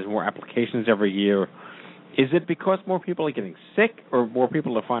away, there's more applications every year. Is it because more people are getting sick or more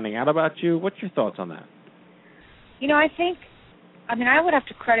people are finding out about you? What's your thoughts on that? I would have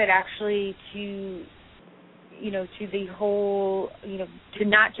to credit actually to the whole, to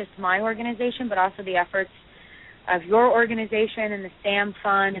not just my organization, but also the efforts of your organization and the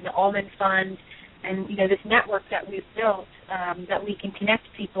SAMFund and the Allman Fund, and this network that we've built, that we can connect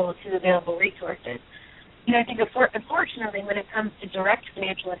people to available resources. I think unfortunately when it comes to direct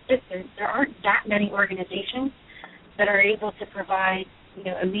financial assistance, there aren't that many organizations that are able to provide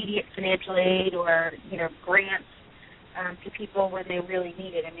immediate financial aid or grants to people when they really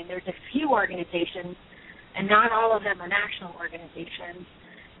need it. There's a few organizations, and not all of them are national organizations.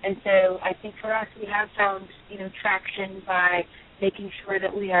 And so I think for us, we have found traction by making sure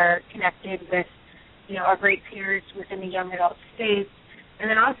that we are connected with our great peers within the young adult space, and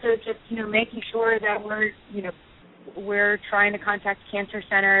then also just making sure that we're trying to contact cancer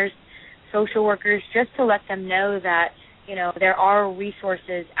centers, social workers, just to let them know that there are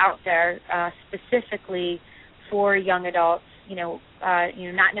resources out there specifically for young adults,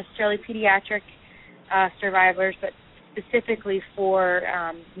 not necessarily pediatric survivors, but specifically for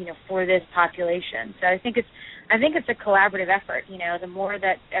this population. So I think it's a collaborative effort.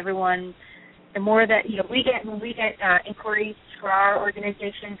 The more that when we get inquiries for our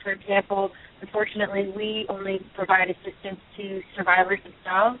organization, for example, unfortunately we only provide assistance to survivors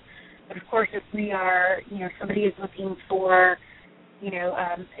themselves. But of course, if we are, somebody is looking for,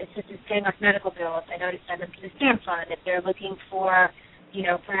 assistance paying off medical bills, I know to send them to the SAMFund. If they're looking for,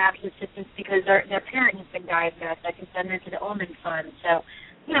 perhaps assistance because their parent has been diagnosed, I can send them to the Allman Fund. So,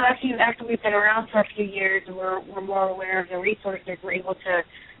 after we've been around for a few years and we're more aware of the resources, we're able to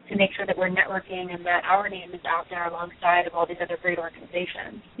make sure that we're networking and that our name is out there alongside of all these other great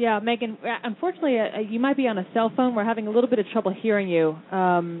organizations. Yeah, Megan, unfortunately, you might be on a cell phone. We're having a little bit of trouble hearing you.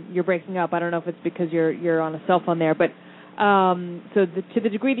 You're breaking up. I don't know if it's because you're on a cell phone there, but to the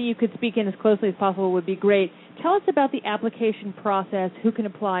degree that you could speak in as closely as possible would be great. Tell us about the application process, who can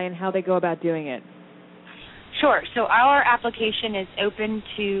apply, and how they go about doing it. Sure. So our application is open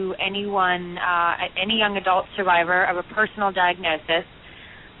to anyone, any young adult survivor of a personal diagnosis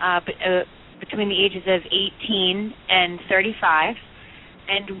between the ages of 18 and 35.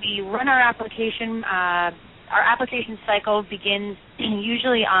 And we run our application. Our application cycle begins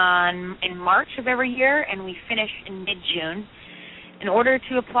usually in March of every year, and we finish in mid-June. In order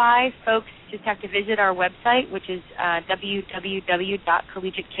to apply, folks just have to visit our website, which is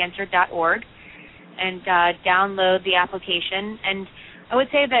www.collegiatecancer.org, and download the application. And I would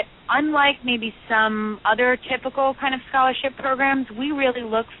say that unlike maybe some other typical kind of scholarship programs, we really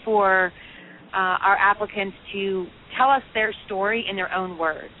look for our applicants to tell us their story in their own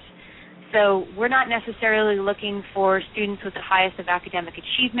words. So we're not necessarily looking for students with the highest of academic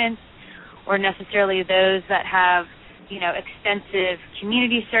achievements or necessarily those that have, extensive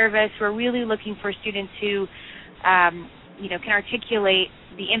community service. We're really looking for students who, can articulate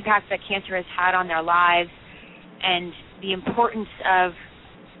the impact that cancer has had on their lives and the importance of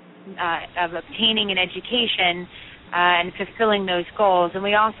obtaining an education and fulfilling those goals. And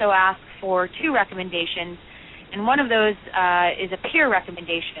we also ask for 2 recommendations, and one of those is a peer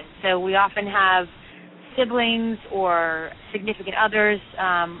recommendation. So we often have siblings or significant others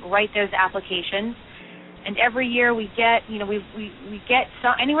write those applications, and every year we get, we get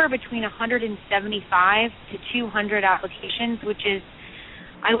anywhere between 175 to 200 applications, which is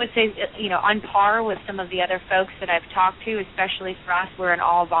I would say, on par with some of the other folks that I've talked to, especially for us, we're an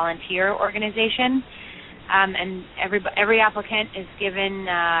all-volunteer organization, and every applicant is given,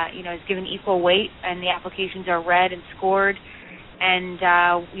 equal weight, and the applications are read and scored, and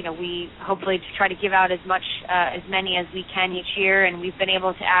we hopefully try to give out as many as we can each year, and we've been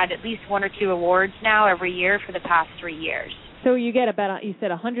able to add at least 1 or 2 awards now every year for the past 3 years. So you get about, you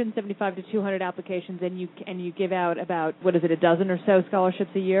said 175 to 200 applications, and you give out about, what is it, a dozen or so scholarships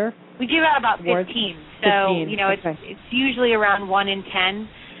a year? We give out about 15. So 15. It's usually around 1 in 10.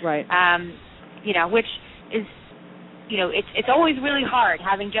 Right. Which is, it's always really hard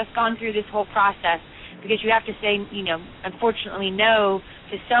having just gone through this whole process, because you have to say, unfortunately, no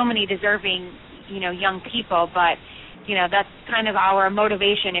to so many deserving, young people, but. That's kind of our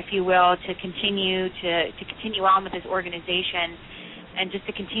motivation, if you will, to continue on with this organization, and just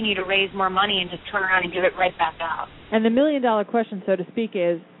to continue to raise more money and just turn around and give it right back out. And the $1 million question, so to speak,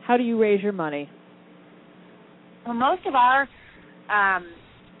 is how do you raise your money? Well, most of our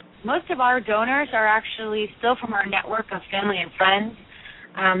donors are actually still from our network of family and friends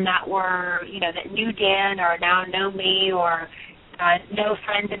that were, that knew Dan or now know me, or know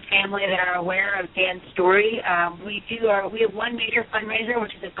friends and family that are aware of Dan's story. We have one major fundraiser,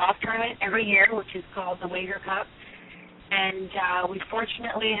 which is a golf tournament every year, which is called the Wager Cup, and we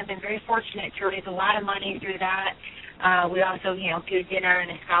fortunately have been very fortunate to raise a lot of money through that. We also, do a dinner and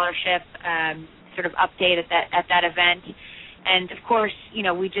a scholarship sort of update at that event, and of course,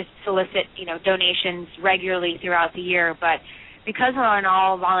 we just solicit donations regularly throughout the year, but. Because we're an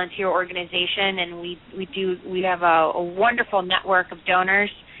all-volunteer organization and we have a wonderful network of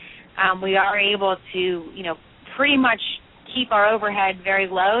donors, we are able to, pretty much keep our overhead very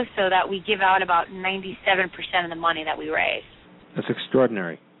low so that we give out about 97% of the money that we raise. That's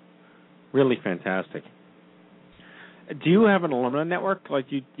extraordinary. Really fantastic. Do you have an alumni network? Like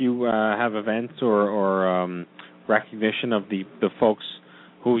you have events or recognition of the folks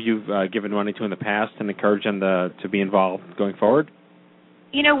who you've given money to in the past and encourage them to be involved going forward?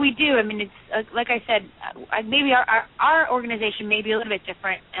 We do. I mean, it's like I said, maybe our organization may be a little bit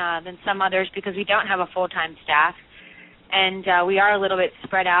different than some others because we don't have a full-time staff, and we are a little bit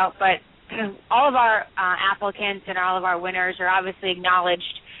spread out. But all of our applicants and all of our winners are obviously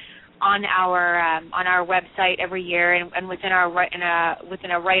acknowledged on our website every year, and within a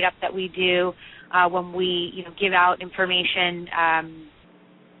write-up that we do when we give out information.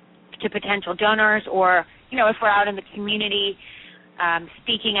 To potential donors, or if we're out in the community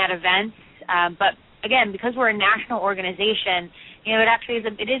speaking at events. But again, because we're a national organization, it actually is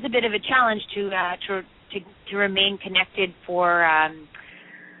a bit of a challenge to remain connected for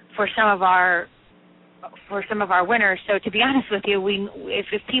some of our winners. So to be honest with you,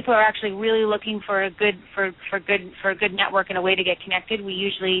 if people are actually really looking for a good network and a way to get connected, we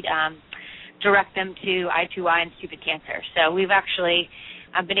usually direct them to I2I and Stupid Cancer. So we've actually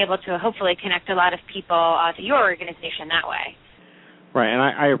I've been able to hopefully connect a lot of people to your organization that way. Right, and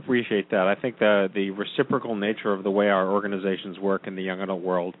I appreciate that. I think the reciprocal nature of the way our organizations work in the young adult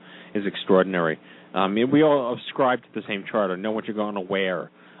world is extraordinary. We all subscribe to the same charter, know what you're going to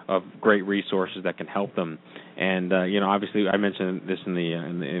wear of great resources that can help them. And obviously, I mentioned this in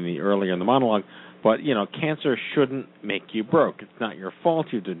the earlier in the monologue, but cancer shouldn't make you broke. It's not your fault.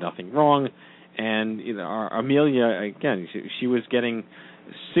 You did nothing wrong. And our Amelia, again, she was getting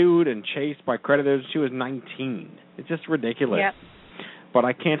sued and chased by creditors. She was 19. It's just ridiculous. Yep. But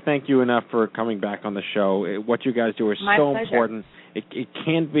I can't thank you enough for coming back on the show. What you guys do is My so pleasure. important. It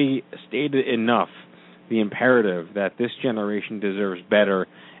can't be stated enough, the imperative that this generation deserves better,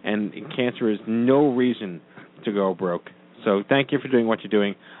 and cancer is no reason to go broke. So thank you for doing what you're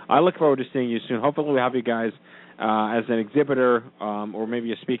doing. I look forward to seeing you soon. Hopefully we'll have you guys as an exhibitor or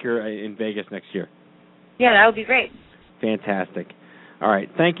maybe a speaker in Vegas next year. Yeah, that would be great. Fantastic. All right.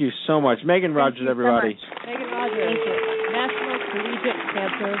 Thank you so much. Megan Rogers, everybody. So Megan Rogers. Thank you. National Collegiate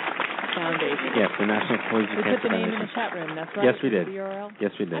Cancer Foundation. Yes, the National Collegiate We Cancer put the name Foundation. in the chat room. That's right. Yes, we did. The URL.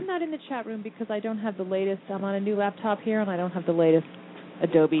 Yes, we did. I'm not in the chat room because I don't have the latest. I'm on a new laptop here, and I don't have the latest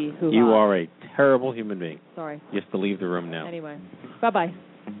Adobe hoo-ha. You are a terrible human being. Sorry. You have to leave the room now. Anyway, bye-bye.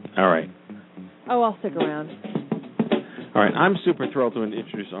 All right. Oh, I'll stick around. All right. I'm super thrilled to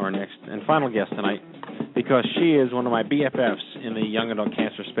introduce our next and final guest tonight because she is one of my BFFs in the young adult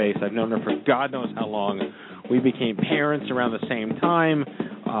cancer space. I've known her for God knows how long. We became parents around the same time.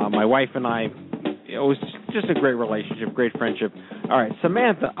 My wife and I, it was just a great relationship, great friendship. All right,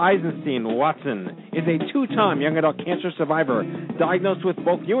 Samantha EISENSTEIN-WATSON is a two-time young adult cancer survivor diagnosed with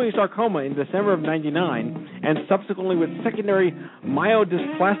both Ewing sarcoma in December of 1999 and subsequently with secondary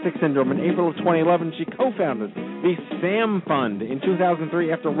myelodysplastic syndrome in April of 2011. She co-founded the SAMFund in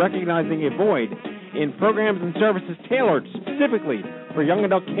 2003 after recognizing a void in programs and services tailored specifically for young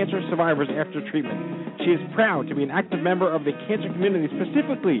adult cancer survivors after treatment. She is proud to be an active member of the cancer community,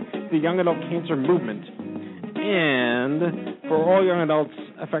 specifically the young adult cancer movement, and for all young adults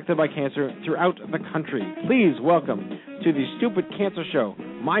affected by cancer throughout the country. Please welcome to the Stupid Cancer Show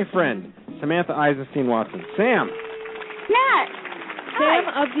my friend, Samantha EISENSTEIN-WATSON. Sam. Matt. Sam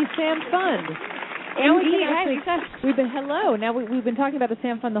of the SAMFund. We've been talking about the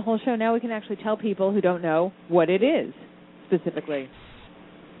SAMFund the whole show. Now we can actually tell people who don't know what it is specifically.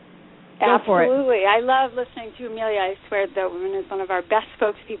 Go for it. Absolutely. I love listening to Amelia. I swear that woman is one of our best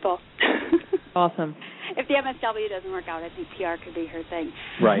spokespeople. Awesome. If the MSW doesn't work out, I think PR could be her thing.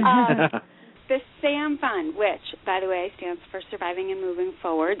 Right. The SAMFund, which, by the way, stands for Surviving and Moving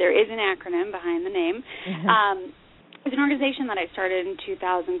Forward. There is an acronym behind the name. It's an organization that I started in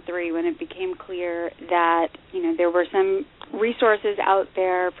 2003 when it became clear that, there were some resources out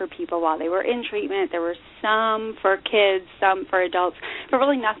there for people while they were in treatment. There were some for kids, some for adults, but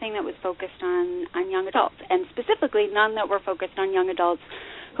really nothing that was focused on young adults, and specifically none that were focused on young adults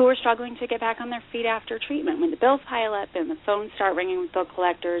who were struggling to get back on their feet after treatment. When the bills pile up and the phones start ringing with bill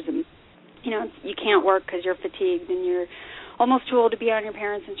collectors and, you can't work because you're fatigued and you're almost too old to be on your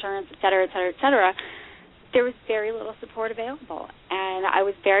parents' insurance, et cetera, et cetera, et cetera, there was very little support available. And I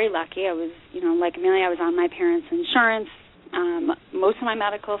was very lucky. I was, like Amelia, I was on my parents' insurance. Most of my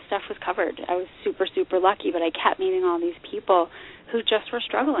medical stuff was covered. I was super, super lucky, but I kept meeting all these people who just were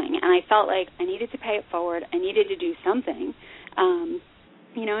struggling. And I felt like I needed to pay it forward. I needed to do something,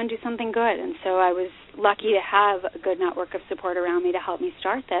 and do something good. And so I was lucky to have a good network of support around me to help me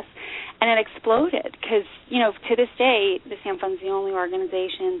start this. And it exploded because, to this day, the SAMFund is the only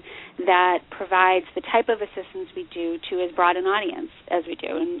organization that provides the type of assistance we do to as broad an audience as we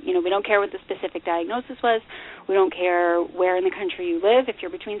do. And, we don't care what the specific diagnosis was. We don't care where in the country you live. If you're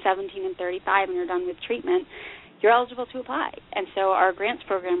between 17 and 35 and you're done with treatment, you're eligible to apply. And so our grants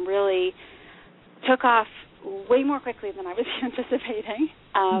program really took off way more quickly than I was anticipating.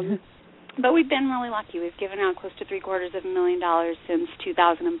 But we've been really lucky. We've given out close to $750,000 since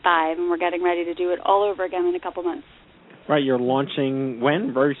 2005, and we're getting ready to do it all over again in a couple months. Right, you're launching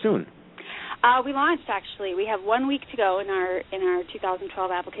when? Very soon. We launched, actually. We have 1 week to go in our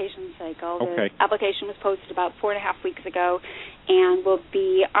 2012 application cycle. Okay. The application was posted about 4.5 weeks ago and will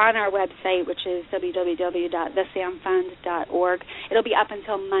be on our website, which is www.thesamfund.org. It'll be up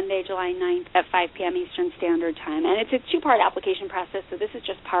until Monday, July 9th at 5 p.m. Eastern Standard Time. And it's a two-part application process, so this is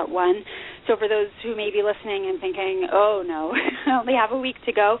just part one. So for those who may be listening and thinking, oh, no, I only have a week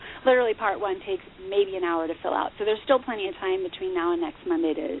to go, literally part one takes maybe an hour to fill out. So there's still plenty of time between now and next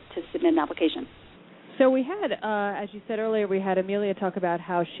Monday to submit an application. So we had, as you said earlier, we had Amelia talk about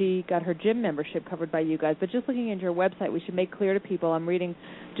how she got her gym membership covered by you guys. But just looking into your website, we should make clear to people, read a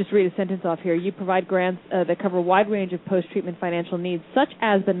sentence off here. You provide grants that cover a wide range of post-treatment financial needs, such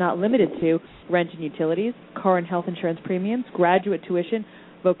as but not limited to rent and utilities, car and health insurance premiums, graduate tuition,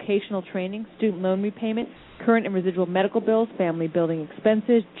 vocational training, student loan repayment, current and residual medical bills, family building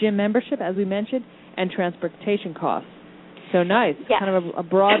expenses, gym membership, as we mentioned, and transportation costs. So nice. Yeah. Kind of a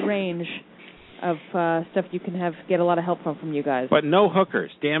broad range of stuff you can get a lot of help from you guys. But no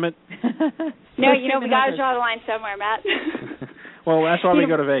hookers, damn it. No, we got to draw the line somewhere, Matt. Well, that's why we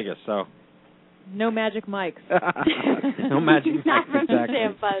go to Vegas, so. No magic mics. No magic mics, Not from exactly.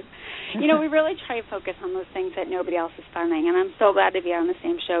 the SAMFund. We really try to focus on those things that nobody else is funding, and I'm so glad to be on the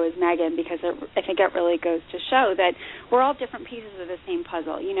same show as Megan because I think it really goes to show that we're all different pieces of the same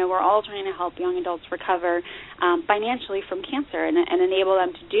puzzle. We're all trying to help young adults recover financially from cancer and enable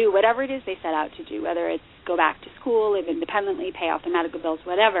them to do whatever it is they set out to do, whether it's go back to school, live independently, pay off their medical bills,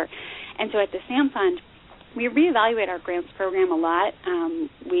 whatever. And so at the SAMFund, we reevaluate our grants program a lot.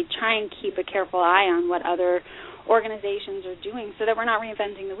 We try and keep a careful eye on what other organizations are doing so that we're not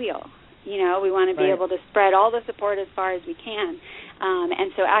reinventing the wheel. We want to be able to spread all the support as far as we can.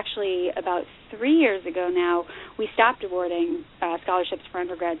 And so actually about 3 years ago now, we stopped awarding scholarships for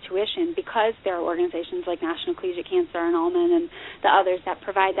undergrad tuition because there are organizations like National Collegiate Cancer and Allman and the others that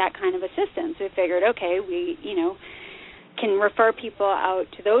provide that kind of assistance. We figured, okay, we, can refer people out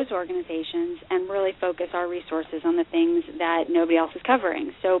to those organizations and really focus our resources on the things that nobody else is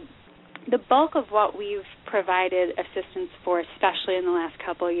covering. So the bulk of what we've provided assistance for, especially in the last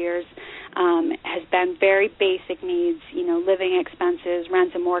couple of years, has been very basic needs, living expenses,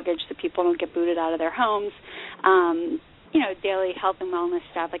 rent and mortgage so people don't get booted out of their homes, daily health and wellness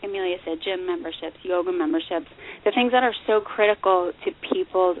stuff, like Amelia said, gym memberships, yoga memberships, the things that are so critical to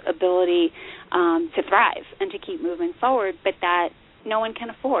people's ability to thrive and to keep moving forward, but that no one can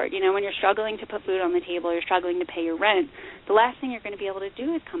afford. When you're struggling to put food on the table, you're struggling to pay your rent, the last thing you're going to be able to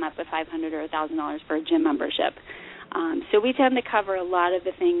do is come up with $500 or $1,000 for a gym membership. So we tend to cover a lot of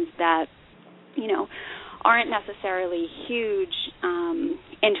the things that, aren't necessarily huge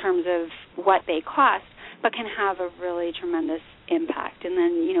in terms of what they cost, but can have a really tremendous impact. And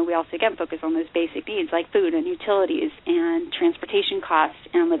then, we also, again, focus on those basic needs like food and utilities and transportation costs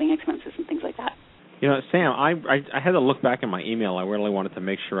and living expenses and things like that. Sam, I had to look back in my email. I really wanted to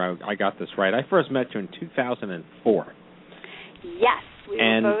make sure I got this right. I first met you in 2004. Yes, we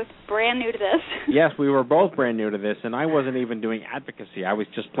were both brand new to this. Yes, we were both brand new to this, and I wasn't even doing advocacy. I was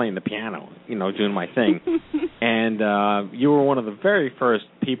just playing the piano, doing my thing. And you were one of the very first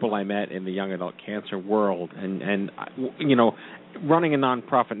people I met in the young adult cancer world. And running a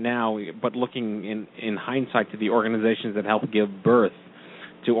nonprofit now, but looking in hindsight to the organizations that help give birth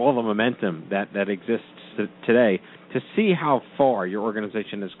to all the momentum that exists today, to see how far your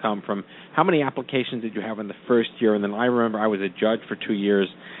organization has come from. How many applications did you have in the first year? And then I remember I was a judge for 2 years,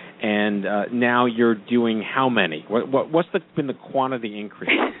 and now you're doing how many? What's been the quantity increase?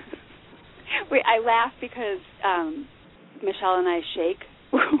 I laugh because Michelle and I shake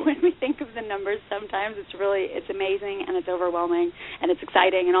when we think of the numbers. Sometimes it's amazing and it's overwhelming and it's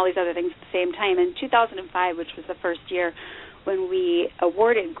exciting and all these other things at the same time. In 2005, which was the first year when we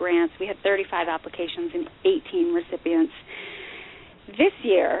awarded grants, we had 35 applications and 18 recipients. This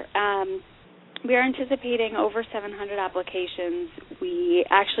year, we are anticipating over 700 applications. We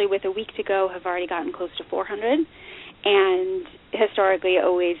actually, with a week to go, have already gotten close to 400, and historically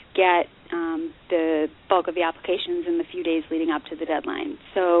always get the bulk of the applications in the few days leading up to the deadline.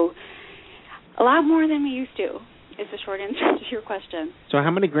 So a lot more than we used to is the short answer to your question. So how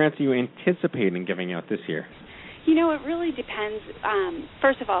many grants are you anticipating giving out this year? It really depends.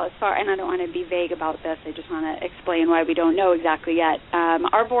 First of all, and I don't want to be vague about this, I just want to explain why we don't know exactly yet.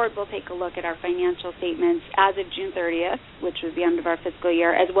 Our board will take a look at our financial statements as of June 30th, which was the end of our fiscal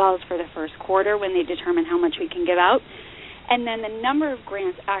year, as well as for the first quarter when they determine how much we can give out. And then the number of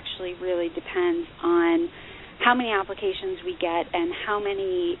grants actually really depends on how many applications we get and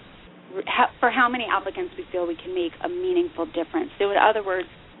for how many applicants we feel we can make a meaningful difference. So in other words,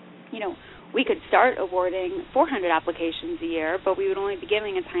 we could start awarding 400 applications a year, but we would only be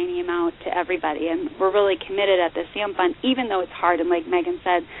giving a tiny amount to everybody. And we're really committed at the SAMFund, even though it's hard. And like Megan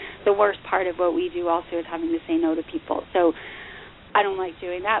said, the worst part of what we do also is having to say no to people. So I don't like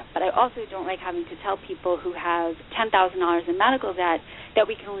doing that, but I also don't like having to tell people who have $10,000 in medical debt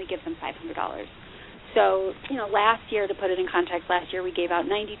that we can only give them $500. So, last year, to put it in context, last year we gave out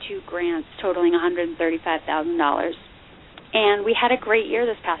 92 grants totaling $135,000. And we had a great year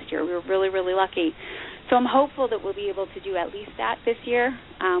this past year. We were really, really lucky. So I'm hopeful that we'll be able to do at least that this year.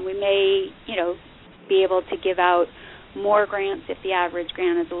 We may, be able to give out more grants if the average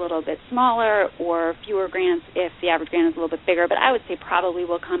grant is a little bit smaller, or fewer grants if the average grant is a little bit bigger. But I would say probably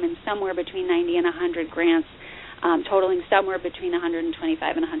we'll come in somewhere between 90 and 100 grants, totaling somewhere between $125,000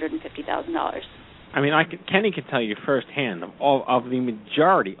 and $150,000. I mean, Kenny can tell you firsthand of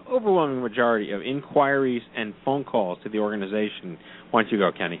the overwhelming majority of inquiries and phone calls to the organization. Why don't you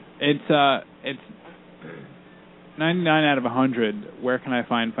go, Kenny? It's 99 out of 100. Where can I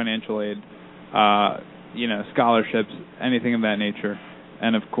find financial aid? Scholarships, anything of that nature.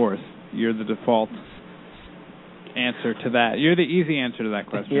 And of course, you're the default answer to that. You're the easy answer to that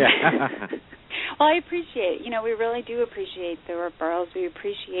question. Yeah. Well, I appreciate, we really do appreciate the referrals. We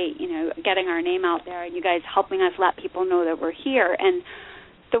appreciate, getting our name out there and you guys helping us let people know that we're here. And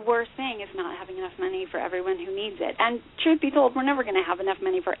the worst thing is not having enough money for everyone who needs it. And truth be told, we're never going to have enough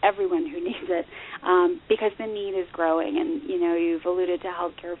money for everyone who needs it because the need is growing. And, you've alluded to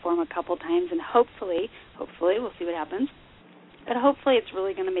healthcare reform a couple times, and hopefully, we'll see what happens. But hopefully it's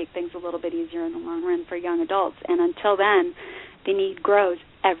really going to make things a little bit easier in the long run for young adults. And until then, the need grows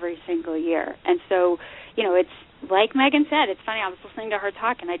every single year. And so, it's like Megan said, it's funny, I was listening to her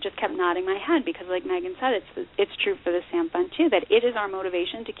talk and I just kept nodding my head because like Megan said, it's true for the SAMFund too, that it is our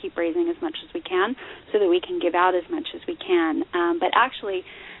motivation to keep raising as much as we can so that we can give out as much as we can. But actually,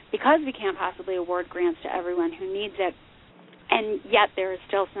 because we can't possibly award grants to everyone who needs it, and yet there are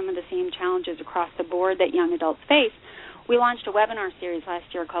still some of the same challenges across the board that young adults face, we launched a webinar series last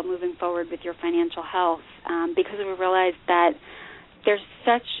year called Moving Forward with Your Financial Health because we realized that there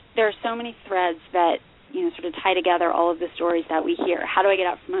are so many threads that sort of tie together all of the stories that we hear. How do I get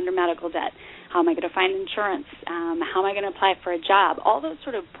out from under medical debt? How am I going to find insurance? How am I going to apply for a job? All those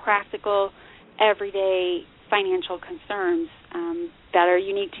sort of practical, everyday financial concerns that are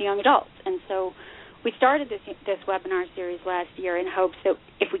unique to young adults. And so we started this webinar series last year in hopes that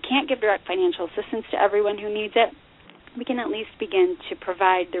if we can't give direct financial assistance to everyone who needs it, we can at least begin to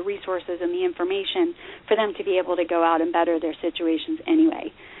provide the resources and the information for them to be able to go out and better their situations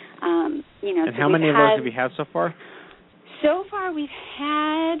anyway. And how many of those have you had so far? So far, we've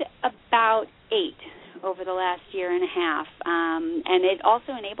had about 8 over the last year and a half, and it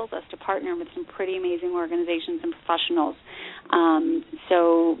also enables us to partner with some pretty amazing organizations and professionals.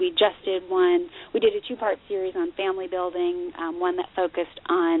 So we just did one. We did a 2-part series on family building, one that focused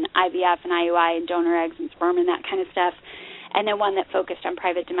on IVF and IUI and donor eggs and sperm and that kind of stuff, and then one that focused on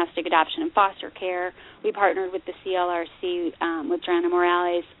private domestic adoption and foster care. We partnered with the CLRC, with Joanna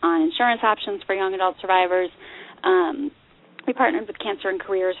Morales, on insurance options for young adult survivors. We partnered with Cancer and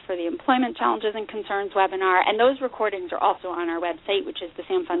Careers for the Employment Challenges and Concerns webinar, and those recordings are also on our website, which is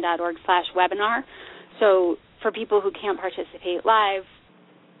thesamfund.org/webinar. So for people who can't participate live,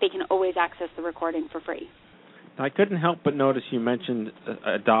 they can always access the recording for free. I couldn't help but notice you mentioned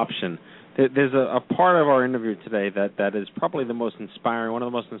adoption. There's a part of our interview today that is probably the most inspiring, one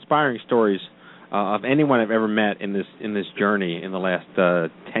of the most inspiring stories of anyone I've ever met in this journey in the last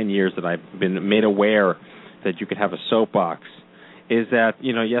 10 years that I've been made aware that you could have a soapbox, is that,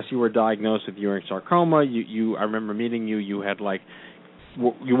 yes, you were diagnosed with Ewing sarcoma. I remember meeting you. You had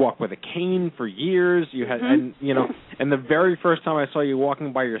you walked with a cane for years. You had, and the very first time I saw you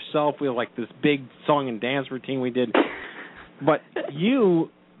walking by yourself, we had this big song and dance routine we did. But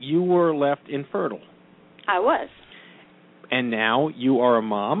you were left infertile. I was. And now you are a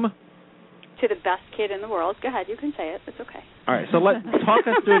mom. To the best kid in the world. Go ahead, you can say it. It's okay. All right, so talk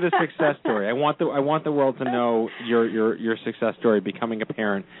us through the success story. I want the world to know your success story, becoming a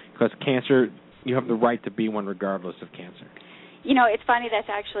parent, because cancer, you have the right to be one regardless of cancer. It's funny, that's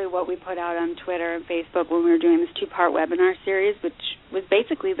actually what we put out on Twitter and Facebook when we were doing this 2-part webinar series, which was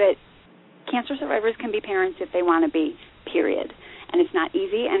basically that cancer survivors can be parents if they want to be, period. And it's not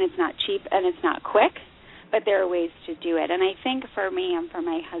easy, and it's not cheap, and it's not quick, but there are ways to do it. And I think for me and for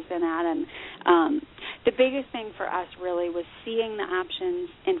my husband, Adam, the biggest thing for us really was seeing the options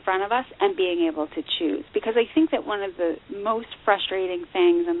in front of us and being able to choose. Because I think that one of the most frustrating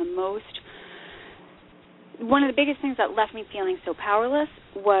things and one of the biggest things that left me feeling so powerless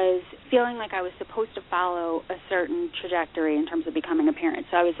was feeling like I was supposed to follow a certain trajectory in terms of becoming a parent.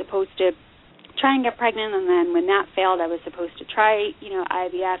 So I was supposed to try and get pregnant, and then when that failed, I was supposed to try,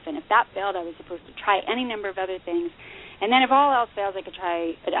 IVF, and if that failed, I was supposed to try any number of other things, and then if all else fails, I could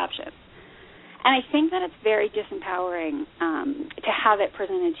try adoption. And I think that it's very disempowering to have it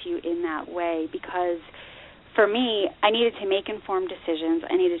presented to you in that way, because for me, I needed to make informed decisions.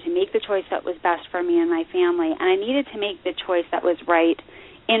 I needed to make the choice that was best for me and my family, and I needed to make the choice that was right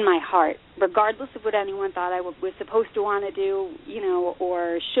in my heart, regardless of what anyone thought I was supposed to want to do,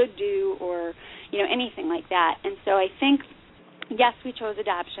 or should do, or, anything like that. And so I think, yes, we chose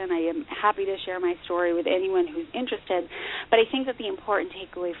adoption. I am happy to share my story with anyone who's interested, but I think that the important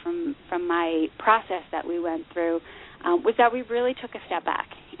takeaway from my process that we went through was that we really took a step back,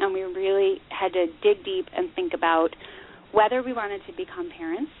 and we really had to dig deep and think about whether we wanted to become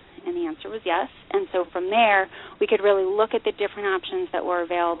parents, and the answer was yes. And so from there, we could really look at the different options that were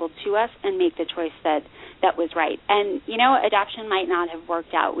available to us and make the choice that was right. And, adoption might not have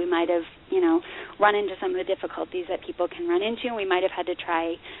worked out. We might have, run into some of the difficulties that people can run into, and we might have had to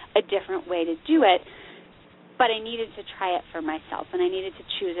try a different way to do it. But I needed to try it for myself, and I needed to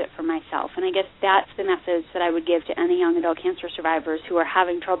choose it for myself. And I guess that's the message that I would give to any young adult cancer survivors who are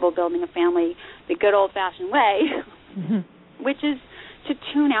having trouble building a family the good old-fashioned way, which is to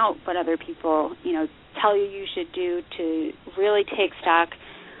tune out what other people, tell you should do, to really take stock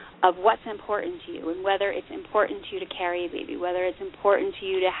of what's important to you, and whether it's important to you to carry a baby, whether it's important to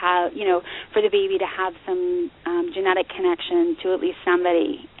you to have, for the baby to have some genetic connection to at least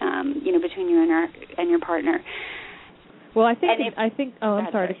somebody, between you and your partner. Well, I'm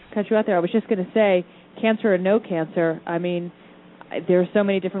sorry to cut you out there. I was just going to say, cancer or no cancer, I mean, there are so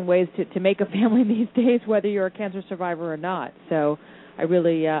many different ways to make a family these days, whether you're a cancer survivor or not. So I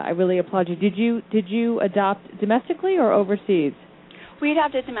really applaud you. Did you adopt domestically or overseas? We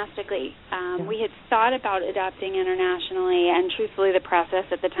adopted domestically. We had thought about adopting internationally, and truthfully, the process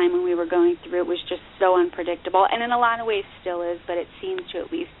at the time when we were going through it was just so unpredictable, and in a lot of ways still is, but it seems to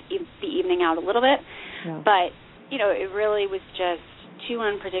at least be evening out a little bit. Yeah. But, it really was just too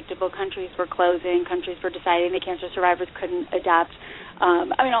unpredictable. Countries were closing. Countries were deciding that cancer survivors couldn't adopt.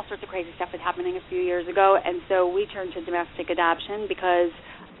 All sorts of crazy stuff was happening a few years ago, and so we turned to domestic adoption because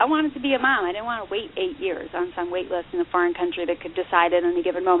I wanted to be a mom. I didn't want to wait 8 years on some wait list in a foreign country that could decide at any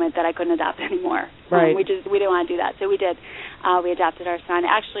given moment that I couldn't adopt anymore. Right. We didn't want to do that, so we did. We adopted our son,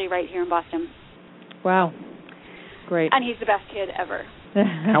 actually right here in Boston. Wow. Great. And he's the best kid ever.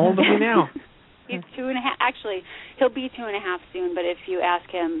 How old is he now? He's 2.5. Actually, he'll be 2.5 soon. But if you ask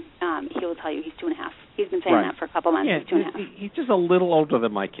him, he will tell you he's 2.5. He's been saying that for a couple months. Yeah, he's 2.5. He's just a little older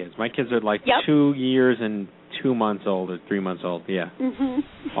than my kids. My kids are like 2 years and 2 months old or 3 months old. Yeah.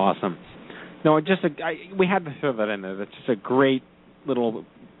 Mm-hmm. Awesome. No, we had to throw that in there. That's just a great little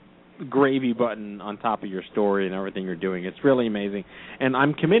gravy button on top of your story and everything you're doing. It's really amazing. And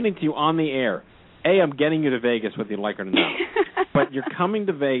I'm committing to you on the air. I'm getting you to Vegas, whether you like it or not. But you're coming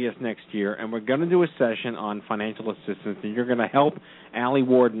to Vegas next year, and we're going to do a session on financial assistance, and you're going to help Allie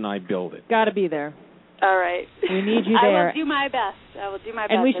Ward and I build it. Got to be there. All right. We need you there. I will do my best. I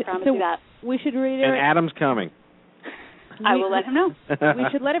promise you that. We should reiterate. And Adam's coming. I will let him know. We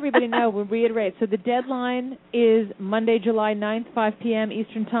should let everybody know. We'll reiterate. So the deadline is Monday, July 9th, 5 p.m.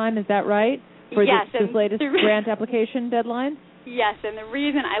 Eastern Time. Is that right? For yes. This latest grant application deadline? Yes, and the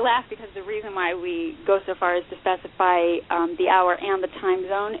reason I laugh because the reason why we go so far as to specify the hour and the time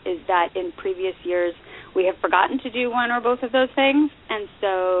zone is that in previous years we have forgotten to do one or both of those things, and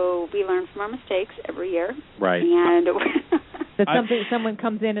so we learn from our mistakes every year. Right. And that someone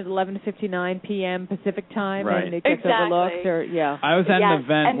comes in at 11:59 p.m. Pacific time and it gets exactly. overlooked, or I was at an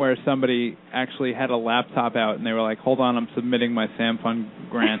event where somebody actually had a laptop out, and they were like, "Hold on, I'm submitting my SAMFund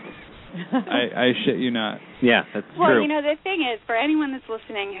grant." I shit you not. Yeah, that's true. Well, the thing is, for anyone that's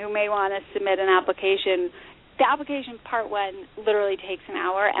listening who may want to submit an application, the application part one literally takes an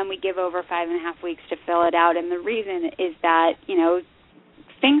hour, and we give over 5.5 weeks to fill it out. And the reason is that,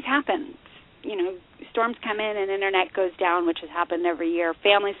 things happen. Storms come in and internet goes down, which has happened every year.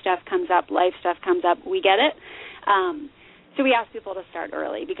 Family stuff comes up, life stuff comes up. We get it. So we ask people to start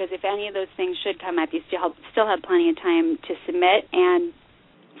early because if any of those things should come up, you still have plenty of time to submit. And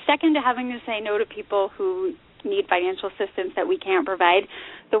second to having to say no to people who need financial assistance that we can't provide,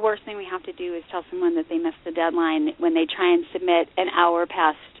 the worst thing we have to do is tell someone that they missed the deadline when they try and submit an hour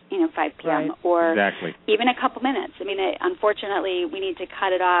past 5 p.m. or even a couple minutes. I mean, unfortunately, we need to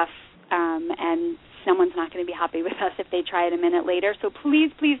cut it off, and someone's not going to be happy with us if they try it a minute later. So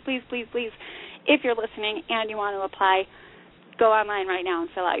please, please, please, please, please, if you're listening and you want to apply, go online right now and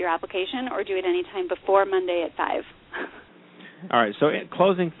fill out your application or do it anytime before Monday at 5. All right, so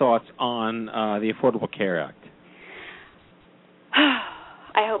closing thoughts on the Affordable Care Act.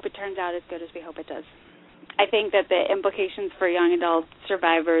 I hope it turns out as good as we hope it does. I think that the implications for young adult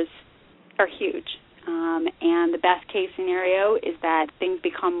survivors are huge. And the best case scenario is that things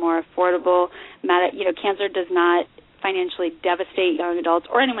become more affordable. Cancer does not financially devastate young adults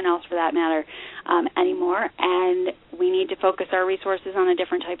or anyone else for that matter anymore, and we need to focus our resources on a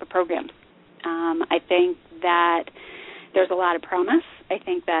different type of program. I think that there's a lot of promise. I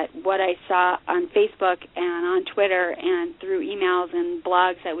think that what I saw on Facebook and on Twitter and through emails and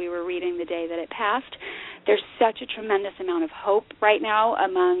blogs that we were reading the day that it passed, there's such a tremendous amount of hope right now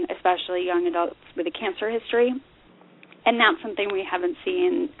among especially young adults with a cancer history. And that's something we haven't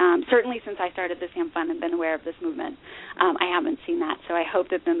seen, certainly since I started the SAMFund and been aware of this movement. I haven't seen that. So I hope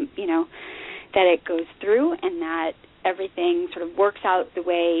that that it goes through and that everything sort of works out the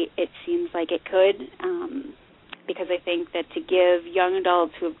way it seems like it could. Because I think that to give young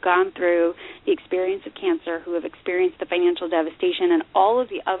adults who have gone through the experience of cancer, who have experienced the financial devastation and all of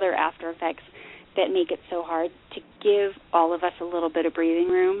the other after effects that make it so hard, to give all of us a little bit of breathing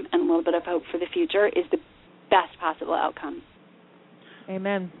room and a little bit of hope for the future is the best possible outcome.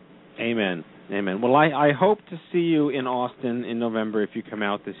 Amen. Amen. Amen. Well, I hope to see you in Austin in November if you come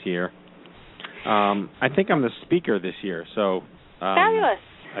out this year. I think I'm the speaker this year, so... Fabulous.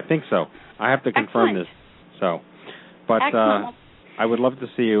 I think so. I have to confirm this. But I would love to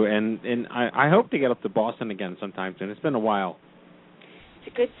see you, and I hope to get up to Boston again sometime soon. It's been a while.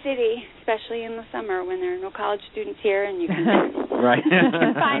 It's a good city, especially in the summer when there are no college students here and you can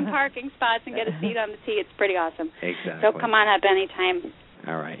find parking spots and get a seat on the tee. It's pretty awesome. Exactly. So come on up anytime.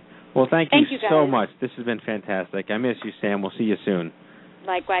 All right. Well, thank you so much. This has been fantastic. I miss you, Sam. We'll see you soon.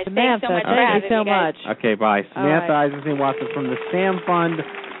 Likewise. Samantha, thanks so much for having me, guys. Okay, bye. Samantha Eisenstein-Watson from the SAMFund,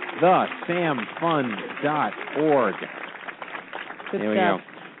 thesamfund.org. Good there we stuff. go.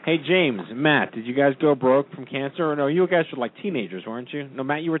 Hey, James, Matt, did you guys go broke from cancer? Or no, you guys were like teenagers, weren't you? No,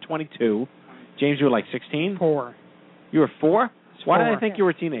 Matt, you were 22. James, you were like 16? 4. You were 4? Why did I 4. think you were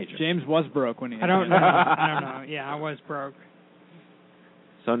a teenager? James was broke when he... I don't know. Yeah, I was broke.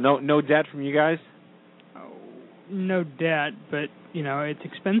 So no debt from you guys? Oh, no debt, but, it's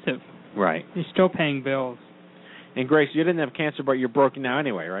expensive. Right. You're still paying bills. And Grace, you didn't have cancer, but you're broke now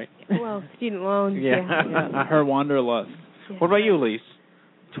anyway, right? Well, student loans. Yeah. Her wanderlust. Yeah. What about you, Lise?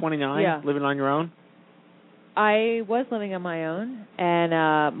 29, Yeah. living on your own? I was living on my own,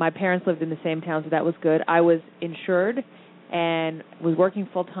 and my parents lived in the same town, so that was good. I was insured and was working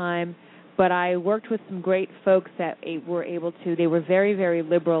full-time, but I worked with some great folks that were able to. They were very, very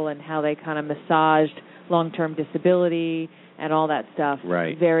liberal in how they kind of massaged long-term disability and all that stuff.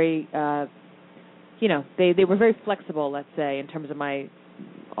 Right. Very, they were very flexible, let's say, in terms of my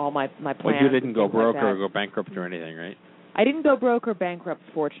plans. Well, you didn't go broke like or go bankrupt or anything, right? I didn't go broke or bankrupt,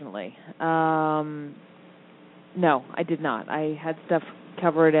 fortunately. No, I did not. I had stuff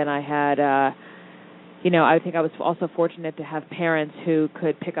covered, and I had, I think I was also fortunate to have parents who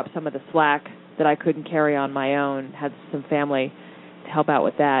could pick up some of the slack that I couldn't carry on my own. Had some family to help out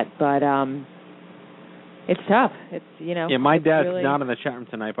with that, but it's tough. It's Yeah, my dad's really not in the chat room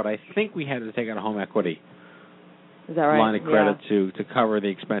tonight, but I think we had to take out a home equity. Is that right? Line of credit to cover the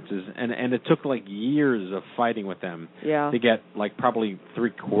expenses, and it took like years of fighting with them to get like probably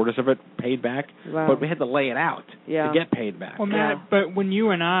 3/4 of it paid back. Wow. But we had to lay it out to get paid back. Well, Matt, but when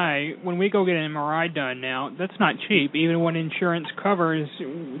you and when we go get an MRI done now, that's not cheap. Even when insurance covers,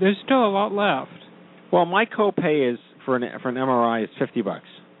 there's still a lot left. Well, my copay is for an MRI is $50.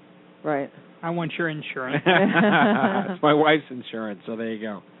 Right. I want your insurance. It's my wife's insurance, so there you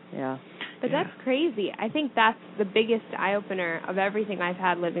go. Yeah. But that's crazy. I think that's the biggest eye-opener of everything I've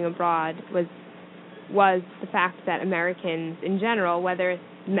had living abroad was the fact that Americans in general, whether it's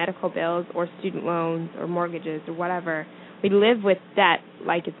medical bills or student loans or mortgages or whatever, we live with debt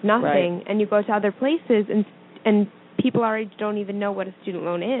like it's nothing. Right. And you go to other places and people already don't even know what a student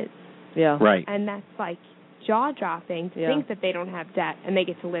loan is. Yeah. Right. And that's like jaw-dropping to think that they don't have debt and they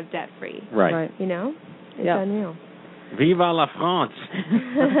get to live debt-free. Right. You know? It's unreal. Viva la France.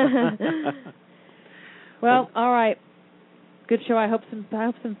 Well, all right. Good show. I hope some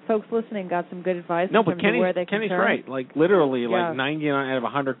folks listening got some good advice. No, in but terms of where they can Kenny's turn. right. Like literally, like 99 out of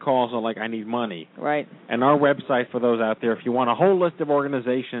 100 calls are like, I need money. Right. And our website for those out there, if you want a whole list of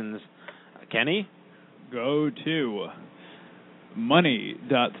organizations, Kenny, go to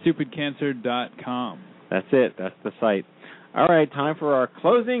money.stupidcancer.com. That's it. That's the site. All right, time for our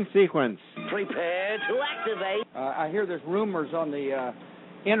closing sequence. Prepare to activate. I hear there's rumors on the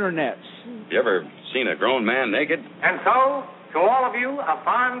internets. You ever seen a grown man naked? And so, to all of you, a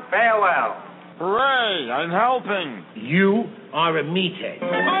fond farewell. Hooray, I'm helping. You are a meathead.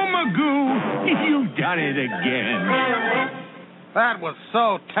 Oh, Magoo, you've done it again. That was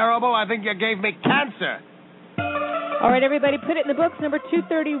so terrible, I think you gave me cancer. All right, everybody, put it in the books, number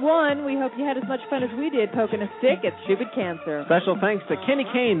 231. We hope you had as much fun as we did poking a stick at Stupid Cancer. Special thanks to Kenny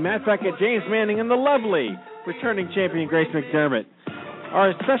Kane, Matt Beckett, James Manning, and the lovely returning champion Grace McDermott.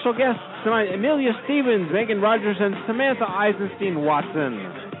 Our special guests tonight, Amelia Stevens, Megan Rogers, and Samantha Eisenstein-Watson.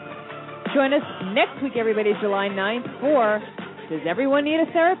 Join us next week, everybody, July 9th for Does Everyone Need a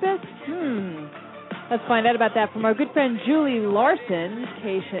Therapist? Let's find out about that from our good friend Julie Larson,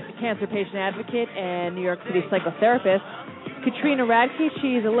 cancer patient advocate and New York City psychotherapist. Katrina Radke,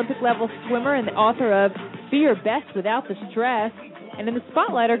 she's Olympic-level swimmer and the author of Be Your Best Without the Stress. And in the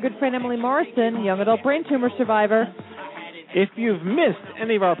spotlight, our good friend Emily Morrison, young adult brain tumor survivor. If you've missed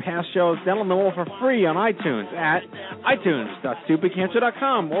any of our past shows, download them all for free on iTunes at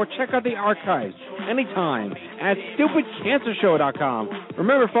itunes.stupidcancer.com or check out the archives anytime at stupidcancershow.com.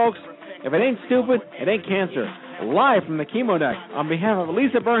 Remember, folks, if it ain't stupid, it ain't cancer. Live from the chemo deck, on behalf of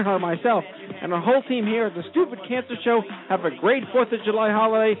Lisa Bernhardt, myself, and our whole team here at the Stupid Cancer Show, have a great 4th of July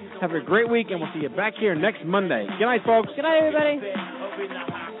holiday. Have a great week, and we'll see you back here next Monday. Good night, folks. Good night, everybody.